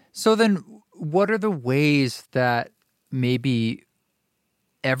 So then what are the ways that maybe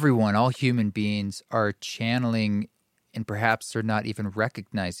everyone, all human beings, are channeling and perhaps they're not even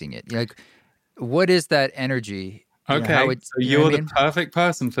recognizing it? Like, what is that energy? Okay, so you're the perfect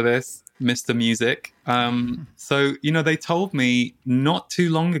person for this, Mr. Music. So, they told me not too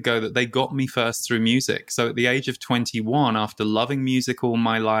long ago that they got me first through music. So at the age of 21, after loving music all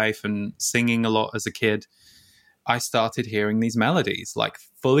my life and singing a lot as a kid, I started hearing these melodies, like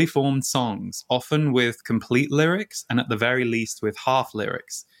fully formed songs, often with complete lyrics and at the very least with half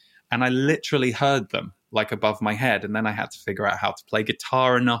lyrics. And I literally heard them like above my head. And then I had to figure out how to play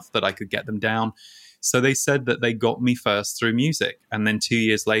guitar enough that I could get them down. So they said that they got me first through music. And then 2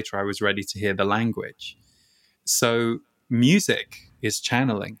 years later, I was ready to hear the language. So music is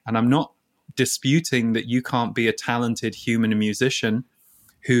channeling. And I'm not disputing that you can't be a talented human musician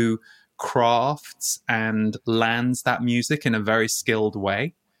who crafts and lands that music in a very skilled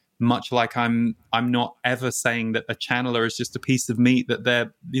way. Much like I'm not ever saying that a channeler is just a piece of meat that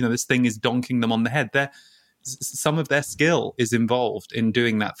this thing is donking them on the head. Some of their skill is involved in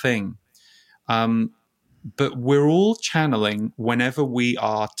doing that thing. But we're all channeling whenever we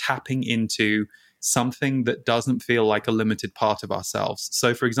are tapping into something that doesn't feel like a limited part of ourselves.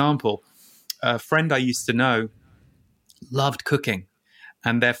 So, for example, a friend I used to know loved cooking,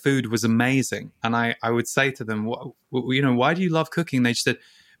 and their food was amazing. And I would say to them, why do you love cooking? They just said,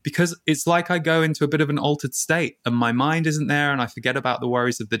 because it's like I go into a bit of an altered state and my mind isn't there and I forget about the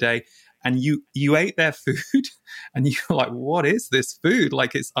worries of the day. And you ate their food and you're like, what is this food?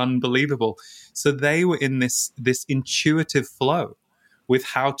 Like, it's unbelievable. So they were in this intuitive flow with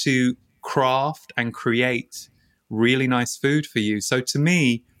how to craft and create really nice food for you. So to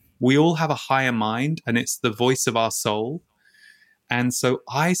me, we all have a higher mind, and it's the voice of our soul. And so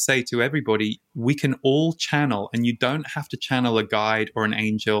I say to everybody, we can all channel, and you don't have to channel a guide or an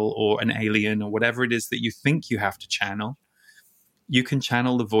angel or an alien or whatever it is that you think you have to channel. You can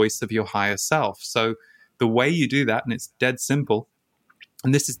channel the voice of your higher self. So the way you do that, and it's dead simple,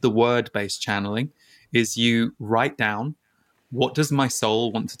 and this is the word-based channeling, is you write down, what does my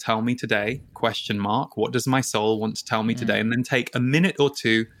soul want to tell me today? ? What does my soul want to tell me today? And then take a minute or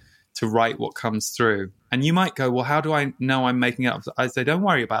two to write what comes through. And you might go, well, how do I know I'm making it up? I say, don't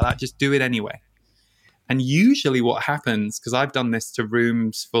worry about that. Just do it anyway. And usually what happens, because I've done this to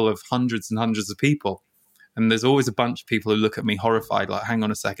rooms full of hundreds and hundreds of people, and there's always a bunch of people who look at me horrified, like, hang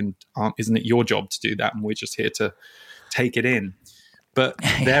on a second, isn't it your job to do that? And we're just here to take it in. But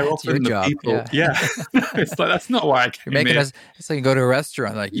they're often the job. people. Yeah. It's like, that's not why I came here. It's like you go to a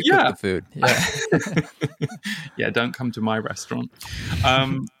restaurant, like you cook the food. Yeah. Yeah, don't come to my restaurant.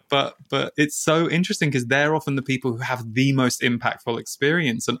 But it's so interesting because they're often the people who have the most impactful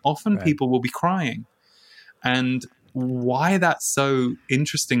experience, and often people will be crying. And why that's so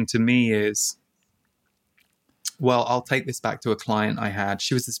interesting to me is, well, I'll take this back to a client I had.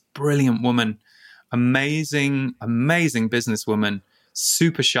 She was this brilliant woman, amazing businesswoman,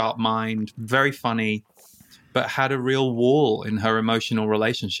 super sharp mind, very funny, but had a real wall in her emotional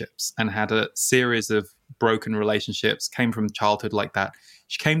relationships and had a series of broken relationships, came from childhood like that.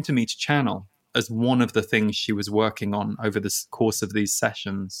 She came to me to channel as one of the things she was working on over the course of these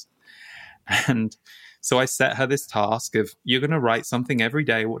sessions. And so I set her this task of, you're going to write something every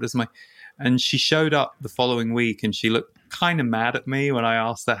day. And she showed up the following week and she looked kind of mad at me when I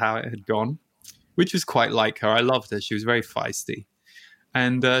asked her how it had gone, which was quite like her. I loved her. She was very feisty.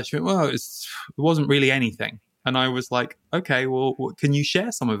 And she went, well, it wasn't really anything. And I was like, okay, well, can you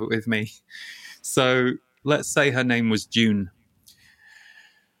share some of it with me? So let's say her name was June.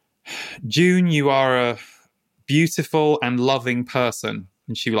 June, you are a beautiful and loving person.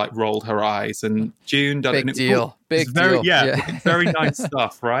 And she like rolled her eyes. And June does big deal. Big deal. Yeah. Very nice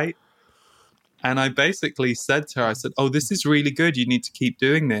stuff, right? And I basically said to her, I said, oh, this is really good. You need to keep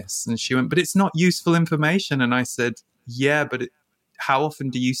doing this. And she went, but it's not useful information. And I said, yeah, but how often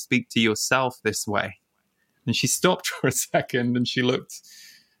do you speak to yourself this way? And she stopped for a second and she looked,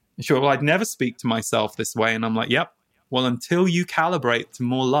 and she went, well, I'd never speak to myself this way. And I'm like, yep. Well, until you calibrate to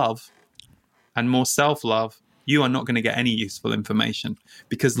more love and more self-love, you are not going to get any useful information,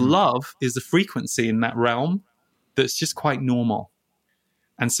 because love is a frequency in that realm that's just quite normal.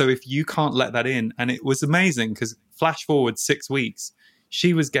 And so if you can't let that in, and it was amazing because flash forward 6 weeks,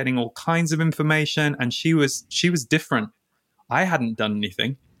 she was getting all kinds of information and she was different. I hadn't done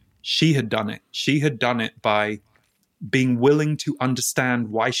anything. She had done it. She had done it by being willing to understand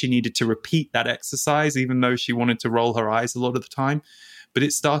why she needed to repeat that exercise, even though she wanted to roll her eyes a lot of the time. But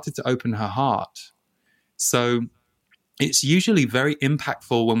it started to open her heart. So it's usually very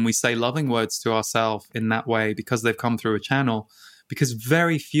impactful when we say loving words to ourselves in that way, because they've come through a channel, because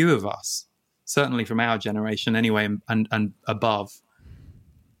very few of us, certainly from our generation anyway, and above,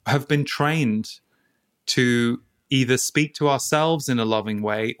 have been trained to either speak to ourselves in a loving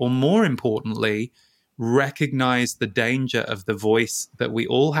way, or more importantly, recognize the danger of the voice that we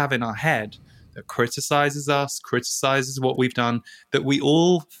all have in our head that criticizes us, criticizes what we've done, that we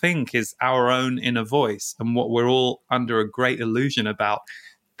all think is our own inner voice, and what we're all under a great illusion about.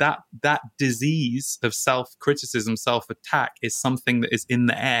 That disease of self-criticism, self-attack is something that is in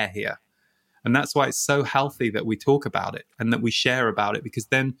the air here. And that's why it's so healthy that we talk about it and that we share about it, because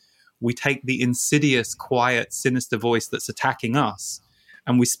then we take the insidious, quiet, sinister voice that's attacking us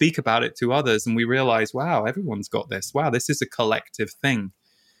and we speak about it to others, and we realize, wow, everyone's got this. Wow, this is a collective thing.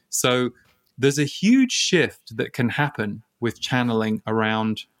 So there's a huge shift that can happen with channeling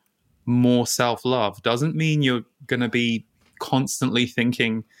around more self-love. Doesn't mean you're going to be constantly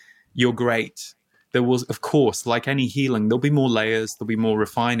thinking you're great. There will, of course, like any healing, there'll be more layers, there'll be more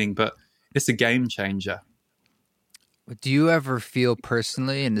refining, but it's a game changer. Do you ever feel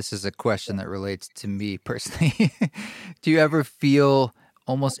personally, and this is a question that relates to me personally, do you ever feel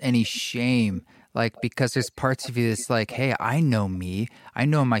almost any shame? Like, because there's parts of you that's like, hey, I know me, I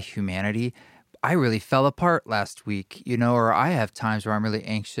know my humanity. I really fell apart last week, or I have times where I'm really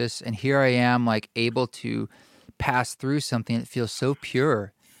anxious, and here I am, like, able to pass through something that feels so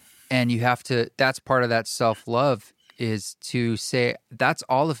pure. And you have to, that's part of that self-love, is to say, that's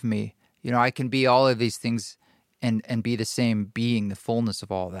all of me. I can be all of these things and be the same being, the fullness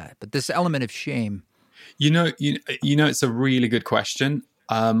of all that. But this element of shame. It's a really good question.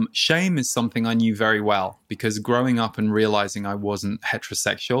 Shame is something I knew very well, because growing up and realizing I wasn't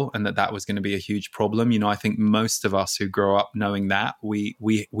heterosexual and that was going to be a huge problem. I think most of us who grow up knowing that, we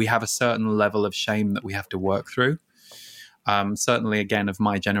have a certain level of shame that we have to work through. Certainly, again, of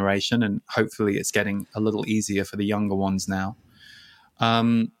my generation, and hopefully it's getting a little easier for the younger ones now.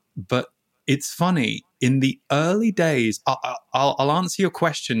 But it's funny, in the early days, I'll answer your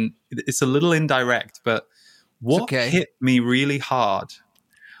question. It's a little indirect, but what hit me really hard,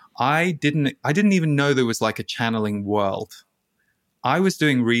 I didn't even know there was like a channeling world. I was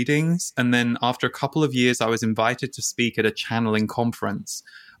doing readings, and then after a couple of years, I was invited to speak at a channeling conference.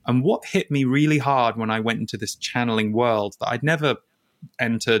 And what hit me really hard when I went into this channeling world that I'd never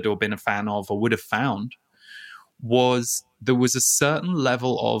entered or been a fan of or would have found, was there was a certain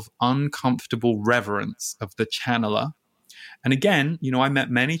level of uncomfortable reverence of the channeler. And again, I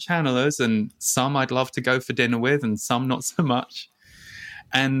met many channelers, and some I'd love to go for dinner with and some not so much.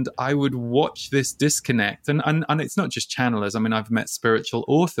 And I would watch this disconnect. And it's not just channelers. I mean, I've met spiritual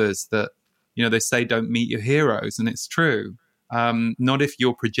authors that, they say don't meet your heroes. And it's true. Not if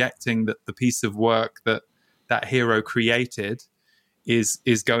you're projecting that the piece of work that hero created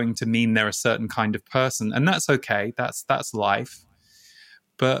is going to mean they're a certain kind of person. And that's okay. That's life.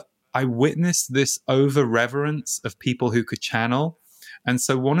 But I witnessed this over-reverence of people who could channel. And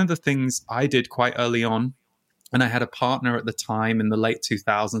so one of the things I did quite early on, and I had a partner at the time in the late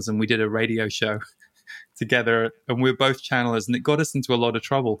 2000s, and we did a radio show together, and we were both channelers, and it got us into a lot of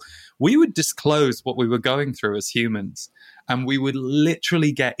trouble. We would disclose what we were going through as humans, and we would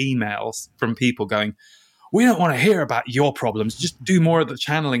literally get emails from people going, we don't want to hear about your problems, just do more of the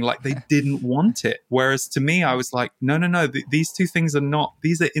channeling. Like, they didn't want it. Whereas to me, I was like, no, these two things are not,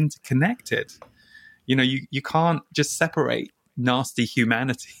 these are interconnected. You can't just separate nasty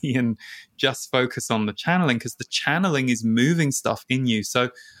humanity and just focus on the channeling, because the channeling is moving stuff in you. So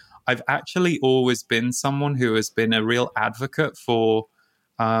I've actually always been someone who has been a real advocate for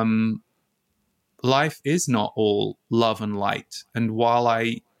life is not all love and light. And while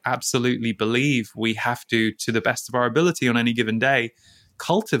I absolutely believe we have to the best of our ability on any given day,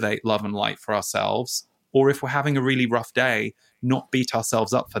 cultivate love and light for ourselves, or if we're having a really rough day, not beat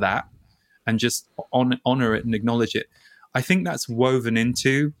ourselves up for that and just honor it and acknowledge it. I think that's woven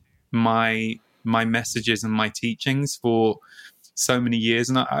into my messages and my teachings for so many years.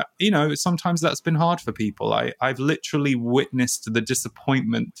 And I, sometimes that's been hard for people. I've literally witnessed the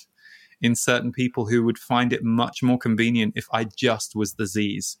disappointment in certain people who would find it much more convenient if I just was the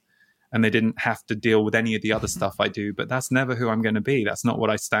Z's and they didn't have to deal with any of the other stuff I do. But that's never who I'm going to be. That's not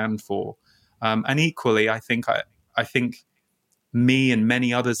what I stand for. And equally, I think me and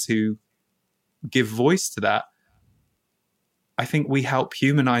many others who give voice to that, I think we help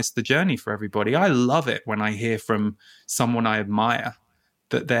humanize the journey for everybody. I love it when I hear from someone I admire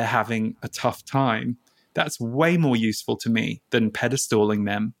that they're having a tough time. That's way more useful to me than pedestaling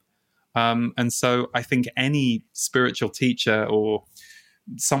them. And so I think any spiritual teacher or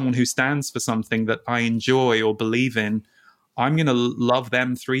someone who stands for something that I enjoy or believe in, I'm going to love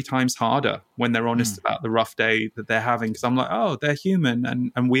them 3 times harder when they're honest about the rough day that they're having. Because I'm like, oh, they're human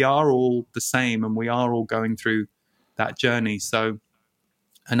and we are all the same and we are all going through that journey. So,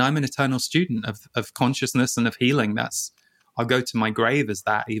 and I'm an eternal student of consciousness and of healing. I'll go to my grave as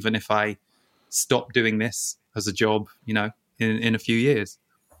that, even if I stop doing this as a job, in a few years.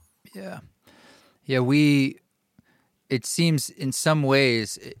 Yeah. It seems in some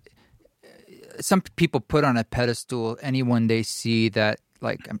ways, some people put on a pedestal anyone they see that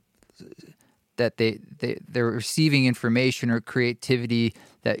that they're receiving information or creativity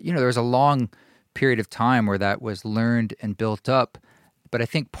that, there's a long period of time where that was learned and built up. But I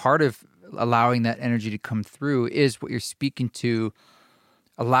think part of allowing that energy to come through is what you're speaking to,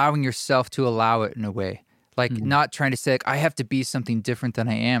 allowing yourself to allow it in a way. Like not trying to say, I have to be something different than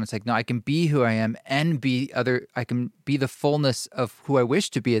I am. It's like, no, I can be who I am and I can be the fullness of who I wish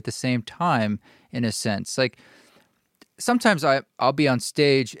to be at the same time, in a sense. Like sometimes I'll be on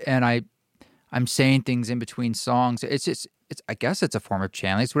stage and I'm saying things in between songs. I guess it's a form of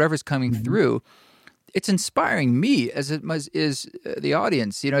channeling. It's whatever's coming through. It's inspiring me as it is the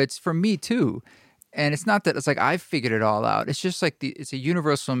audience. It's for me too. And it's not that it's like I've figured it all out. It's just like it's a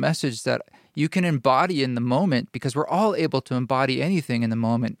universal message that you can embody in the moment, because we're all able to embody anything in the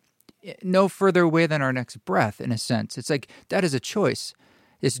moment, no further away than our next breath, in a sense. It's like that is a choice.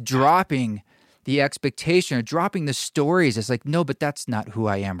 It's dropping the expectation or dropping the stories. It's like, no, but that's not who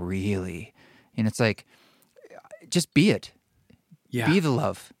I am really. And it's like, just be it. Yeah. Be the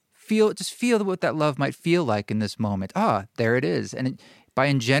love. Just feel what that love might feel like in this moment. There it is. And by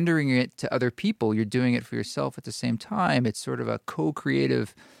engendering it to other people, you're doing it for yourself at the same time. It's sort of a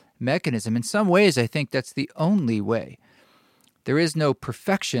co-creative mechanism. In some ways, I think that's the only way. There is no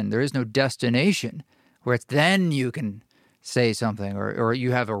perfection. There is no destination where it's then you can say something or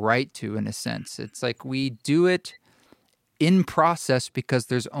you have a right to, in a sense. It's like we do it in process because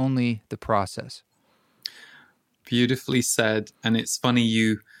there's only the process. Beautifully said. And it's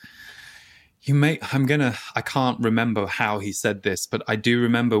funny, I can't remember how he said this, but I do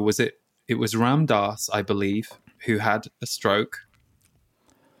remember, it was Ram Dass, I believe, who had a stroke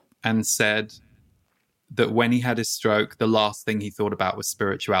and said that when he had his stroke, the last thing he thought about was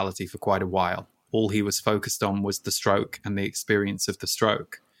spirituality for quite a while. All he was focused on was the stroke and the experience of the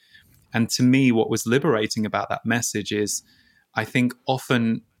stroke. And to me, what was liberating about that message is I think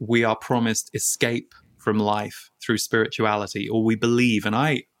often we are promised escape from life through spirituality, or we believe.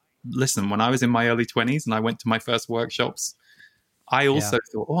 And listen, when I was in my early 20s and I went to my first workshops, I also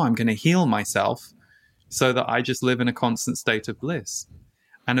thought, I'm going to heal myself so that I just live in a constant state of bliss.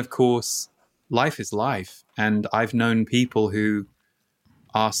 And of course, life is life. And I've known people who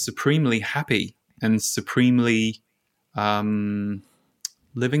are supremely happy and supremely living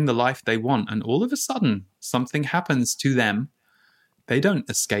the life they want. And all of a sudden, something happens to them. They don't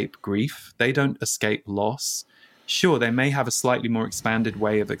escape grief. They don't escape loss. Sure, they may have a slightly more expanded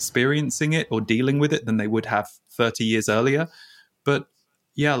way of experiencing it or dealing with it than they would have 30 years earlier. But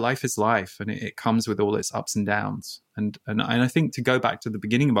yeah, life is life, and it comes with all its ups and downs. And I think, to go back to the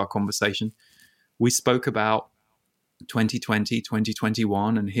beginning of our conversation, we spoke about 2020,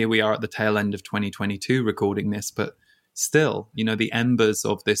 2021, and here we are at the tail end of 2022 recording this. But still, the embers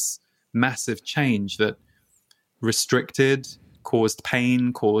of this massive change that restricted, caused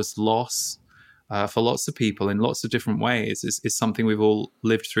pain, caused loss, for lots of people in lots of different ways is something we've all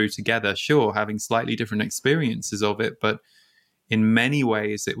lived through together. Sure, having slightly different experiences of it, but in many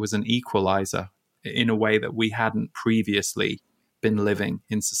ways, it was an equalizer in a way that we hadn't previously been living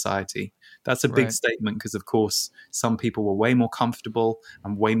in society. That's a big statement because, of course, some people were way more comfortable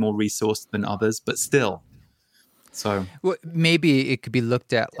and way more resourced than others, but still. So, well, maybe it could be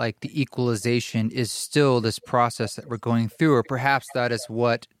looked at like the equalization is still this process that we're going through, or perhaps that is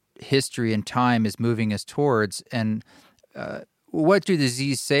what history and time is moving us towards. And what do the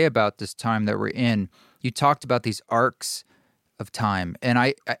Z's say about this time that we're in? You talked about these arcs of time, and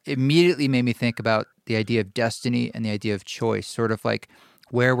I immediately made me think about the idea of destiny and the idea of choice, sort of like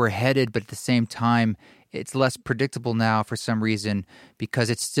where we're headed, but at the same time, it's less predictable now for some reason because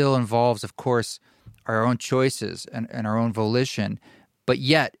it still involves, of course, our own choices and our own volition. But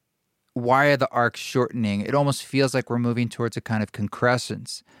yet, why are the arcs shortening? It almost feels like we're moving towards a kind of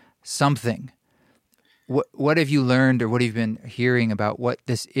concrescence, something. What have you learned or what have you been hearing about what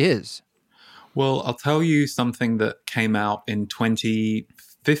this is? Well, I'll tell you something that came out in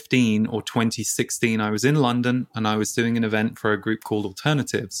 2015 or 2016. I was in London and I was doing an event for a group called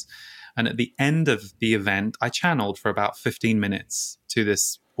Alternatives. And at the end of the event, I channeled for about 15 minutes to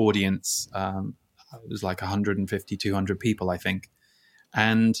this audience. It was like 150, 200 people, I think.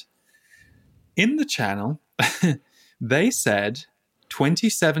 And in the channel, they said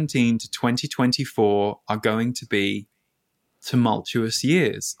 2017 to 2024 are going to be tumultuous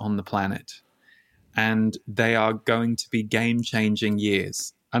years on the planet. And they are going to be game-changing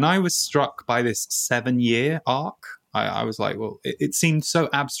years. And I was struck by this 7-year arc. I was like, well, it seemed so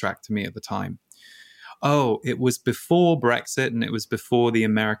abstract to me at the time. Oh, it was before Brexit and it was before the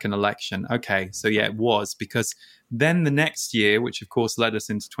American election. Okay, so yeah, it was, because then the next year, which of course led us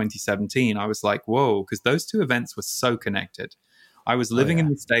into 2017, I was like, whoa, because those two events were so connected. I was living in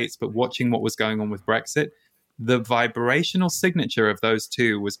the States, but watching what was going on with Brexit. The vibrational signature of those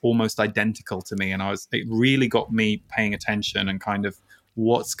two was almost identical to me. And it really got me paying attention and kind of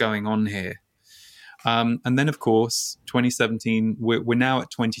what's going on here. And then, of course, 2017, we're now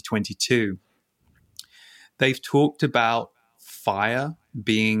at 2022. They've talked about fire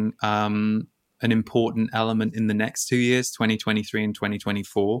being an important element in the next 2 years, 2023 and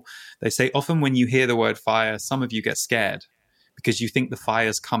 2024. They say often when you hear the word fire, some of you get scared because you think the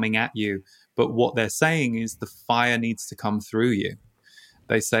fire's coming at you. But what they're saying is the fire needs to come through you.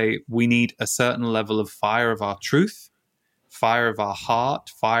 They say we need a certain level of fire of our truth, fire of our heart,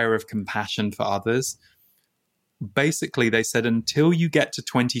 fire of compassion for others. Basically, they said until you get to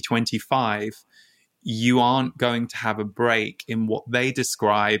 2025, you aren't going to have a break in what they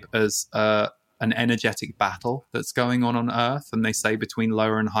describe as an energetic battle that's going on Earth. And they say between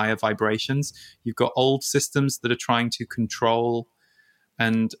lower and higher vibrations, you've got old systems that are trying to control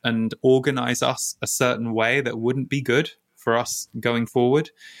and organize us a certain way that wouldn't be good for us going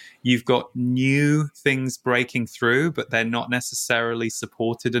forward. You've got new things breaking through, but they're not necessarily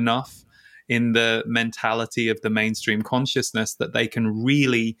supported enough in the mentality of the mainstream consciousness that they can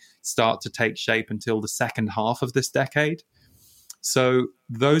really start to take shape until the second half of this decade. So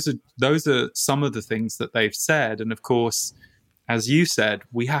those are some of the things that they've said. And of course, as you said,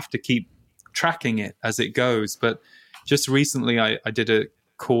 we have to keep tracking it as it goes. But just recently, I did a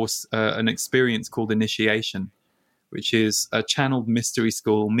course, an experience called Initiation, which is a channeled mystery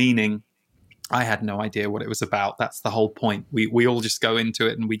school, meaning I had no idea what it was about. That's the whole point. We all just go into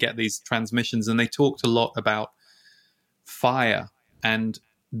it and we get these transmissions. And they talked a lot about fire and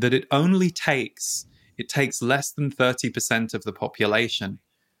that it takes less than 30% of the population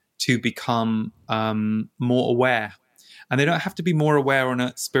to become more aware. And they don't have to be more aware on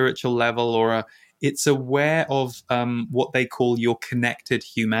a spiritual level it's aware of what they call your connected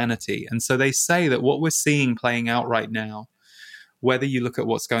humanity. And so they say that what we're seeing playing out right now, whether you look at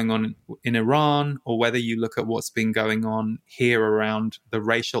what's going on in Iran or whether you look at what's been going on here around the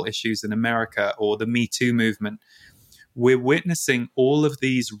racial issues in America or the Me Too movement, we're witnessing all of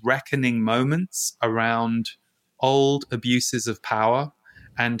these reckoning moments around old abuses of power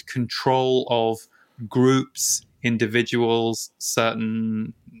and control of groups, individuals,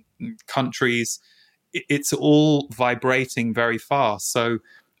 certain countries. It's all vibrating very fast. So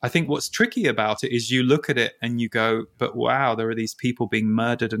I think what's tricky about it is you look at it and you go, but wow, there are these people being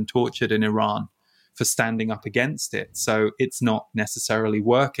murdered and tortured in Iran for standing up against it. So it's not necessarily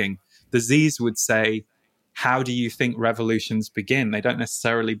working. The Z's would say, how do you think revolutions begin? They don't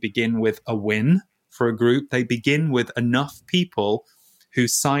necessarily begin with a win for a group. They begin with enough people who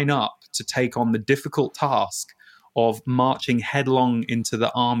sign up to take on the difficult task of marching headlong into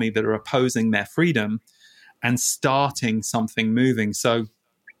the army that are opposing their freedom and starting something moving. So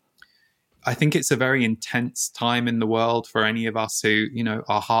I think it's a very intense time in the world for any of us who,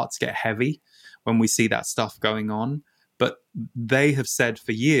 our hearts get heavy when we see that stuff going on. But they have said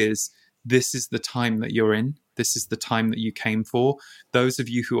for years, this is the time that you're in. This is the time that you came for. Those of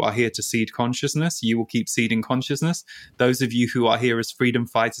you who are here to seed consciousness, you will keep seeding consciousness. Those of you who are here as freedom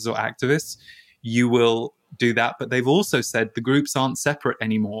fighters or activists, you will do that. But they've also said the groups aren't separate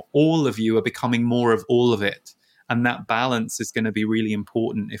anymore. All of you are becoming more of all of it. And that balance is going to be really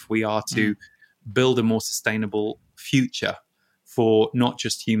important if we are to build a more sustainable future for not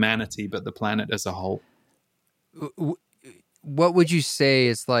just humanity, but the planet as a whole. What would you say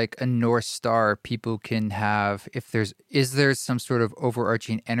is like a North Star people can have if is there some sort of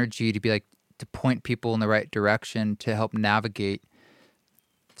overarching energy to be like, to point people in the right direction to help navigate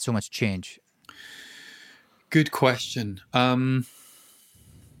so much change? Good question. Well,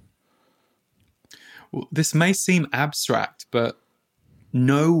 this may seem abstract, but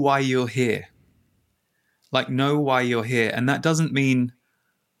know why you're here. Like, know why you're here. And that doesn't mean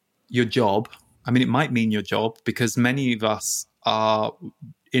your job. I mean, it might mean your job because many of us are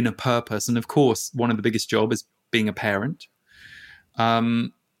in a purpose. And of course, one of the biggest jobs is being a parent.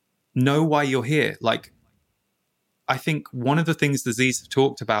 Know why you're here. Like, I think one of the things the Z's have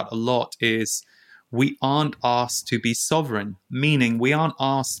talked about a lot is we aren't asked to be sovereign, meaning we aren't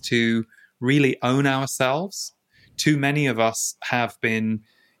asked to really own ourselves. Too many of us have been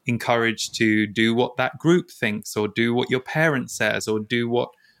encouraged to do what that group thinks, or do what your parent says, or do what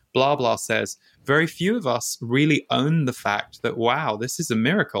blah blah says. Very few of us really own the fact that, wow, this is a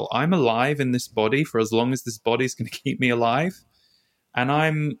miracle. I'm alive in this body for as long as this body's going to keep me alive. And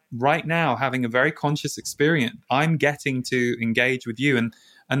I'm right now having a very conscious experience. I'm getting to engage with you.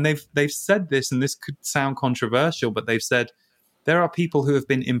 And they've said this, and this could sound controversial, but they've said there are people who have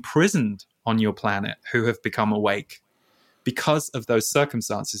been imprisoned on your planet who have become awake because of those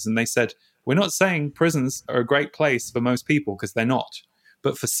circumstances. And they said, we're not saying prisons are a great place for most people, because they're not.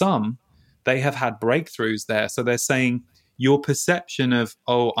 But for some, they have had breakthroughs there. So they're saying your perception of,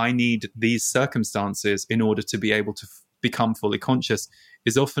 oh, I need these circumstances in order to be able to become fully conscious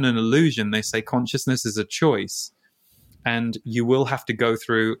is often an illusion. They say consciousness is a choice, and you will have to go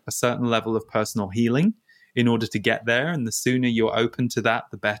through a certain level of personal healing in order to get there. And the sooner you're open to that,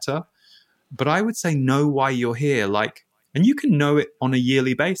 the better. But I would say know why you're here. Like, and you can know it on a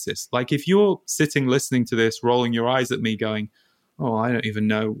yearly basis. Like, if you're sitting listening to this, rolling your eyes at me going, oh, I don't even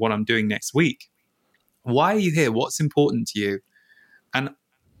know what I'm doing next week. Why are you here? What's important to you? And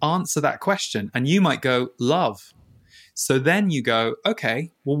answer that question. And you might go, love. So then you go,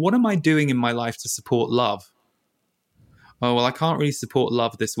 okay, well, what am I doing in my life to support love? Oh, well, I can't really support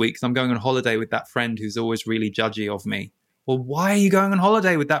love this week because I'm going on holiday with that friend who's always really judgy of me. Well, why are you going on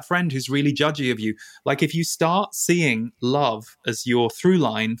holiday with that friend who's really judgy of you? Like, if you start seeing love as your through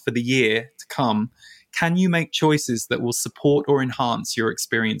line for the year to come, can you make choices that will support or enhance your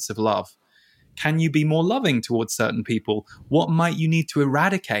experience of love? Can you be more loving towards certain people? What might you need to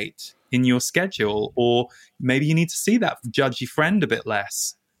eradicate in your schedule? Or maybe you need to see that judgy friend a bit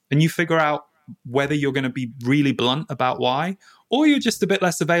less, and you figure out whether you're going to be really blunt about why, or you're just a bit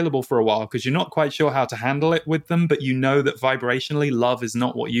less available for a while because you're not quite sure how to handle it with them, but you know that vibrationally love is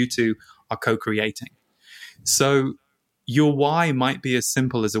not what you two are co-creating. So your why might be as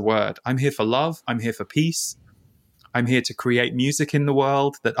simple as a word. I'm here for love. I'm here for peace. I'm here to create music in the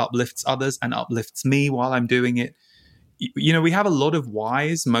world that uplifts others and uplifts me while I'm doing it. You know, we have a lot of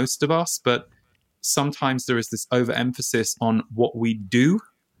whys, most of us, but sometimes there is this overemphasis on what we do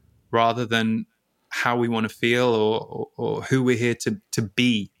rather than how we want to feel or who we're here to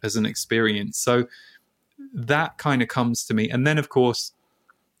be as an experience. So that kind of comes to me. And then, of course,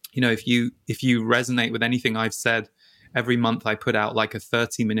 you know, if you resonate with anything I've said, every month I put out like a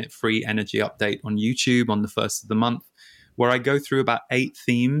 30-minute free energy update on YouTube on the first of the month, where I go through about 8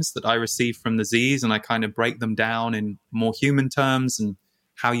 themes that I receive from the Z's, and I kind of break them down in more human terms and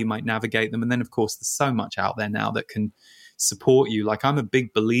how you might navigate them. And then, of course, there's so much out there now that can support you. Like, I'm a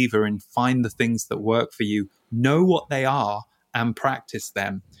big believer in find the things that work for you, know what they are, and practice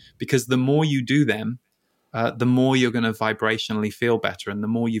them. Because the more you do them, the more you're going to vibrationally feel better. And the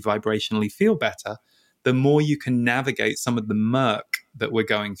more you vibrationally feel better, the more you can navigate some of the murk that we're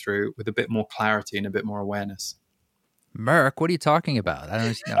going through with a bit more clarity and a bit more awareness. Murk? What are you talking about? I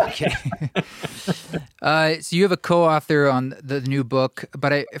don't know. I'm kidding. So you have a co-author on the new book,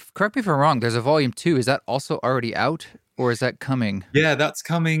 but correct me if I'm wrong, there's a volume 2. Is that also already out, or is that coming? Yeah, that's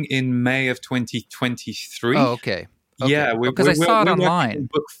coming in May of 2023. Oh, okay. Yeah, because I saw it online. On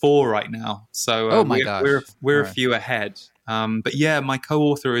book 4 right now, so oh my gosh, we're a few ahead. But yeah, my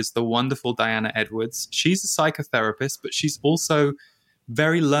co-author is the wonderful Diana Edwards. She's a psychotherapist, but she's also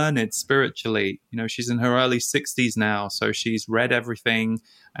very learned spiritually. You know, she's in her early 60s now, so she's read everything,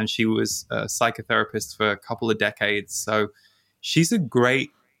 and she was a psychotherapist for a couple of decades. So she's a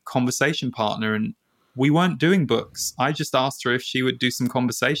great conversation partner, and we weren't doing books. I just asked her if she would do some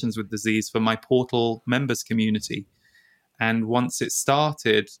conversations with Aziz for my Portal members community. And once it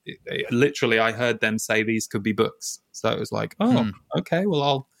started, literally, I heard them say these could be books. So it was like, oh, okay, well,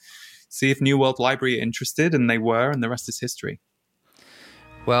 I'll see if New World Library are interested. And they were, and the rest is history.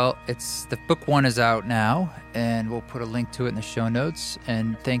 Well, the book one is out now, and we'll put a link to it in the show notes.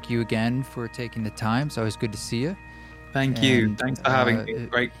 And thank you again for taking the time. It's always good to see you. Thank you. Thanks for having me.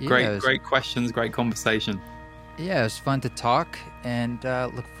 Great questions, great conversation. Yeah, it was fun to talk, and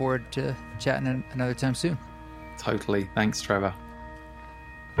look forward to chatting another time soon. Totally. Thanks, Trevor.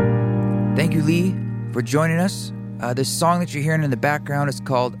 Thank you, Lee, for joining us. This song that you're hearing in the background is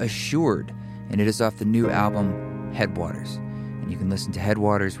called Assured, and it is off the new album, Headwaters. And you can listen to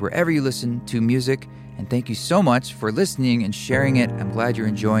Headwaters wherever you listen to music. And thank you so much for listening and sharing it. I'm glad you're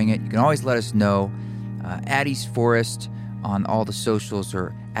enjoying it. You can always let us know at East Forest on all the socials,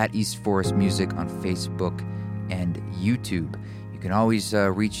 or at East Forest Music on Facebook and YouTube. You can always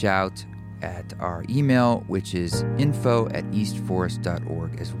reach out at our email, which is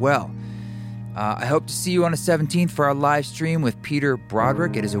info@eastforest.org as well. I hope to see you on the 17th for our live stream with Peter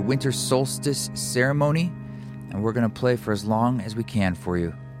Broderick. It is a winter solstice ceremony, and we're going to play for as long as we can for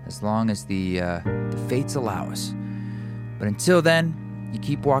you, as long as the fates allow us. But until then, you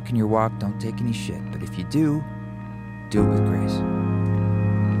keep walking your walk, don't take any shit. But if you do it with grace.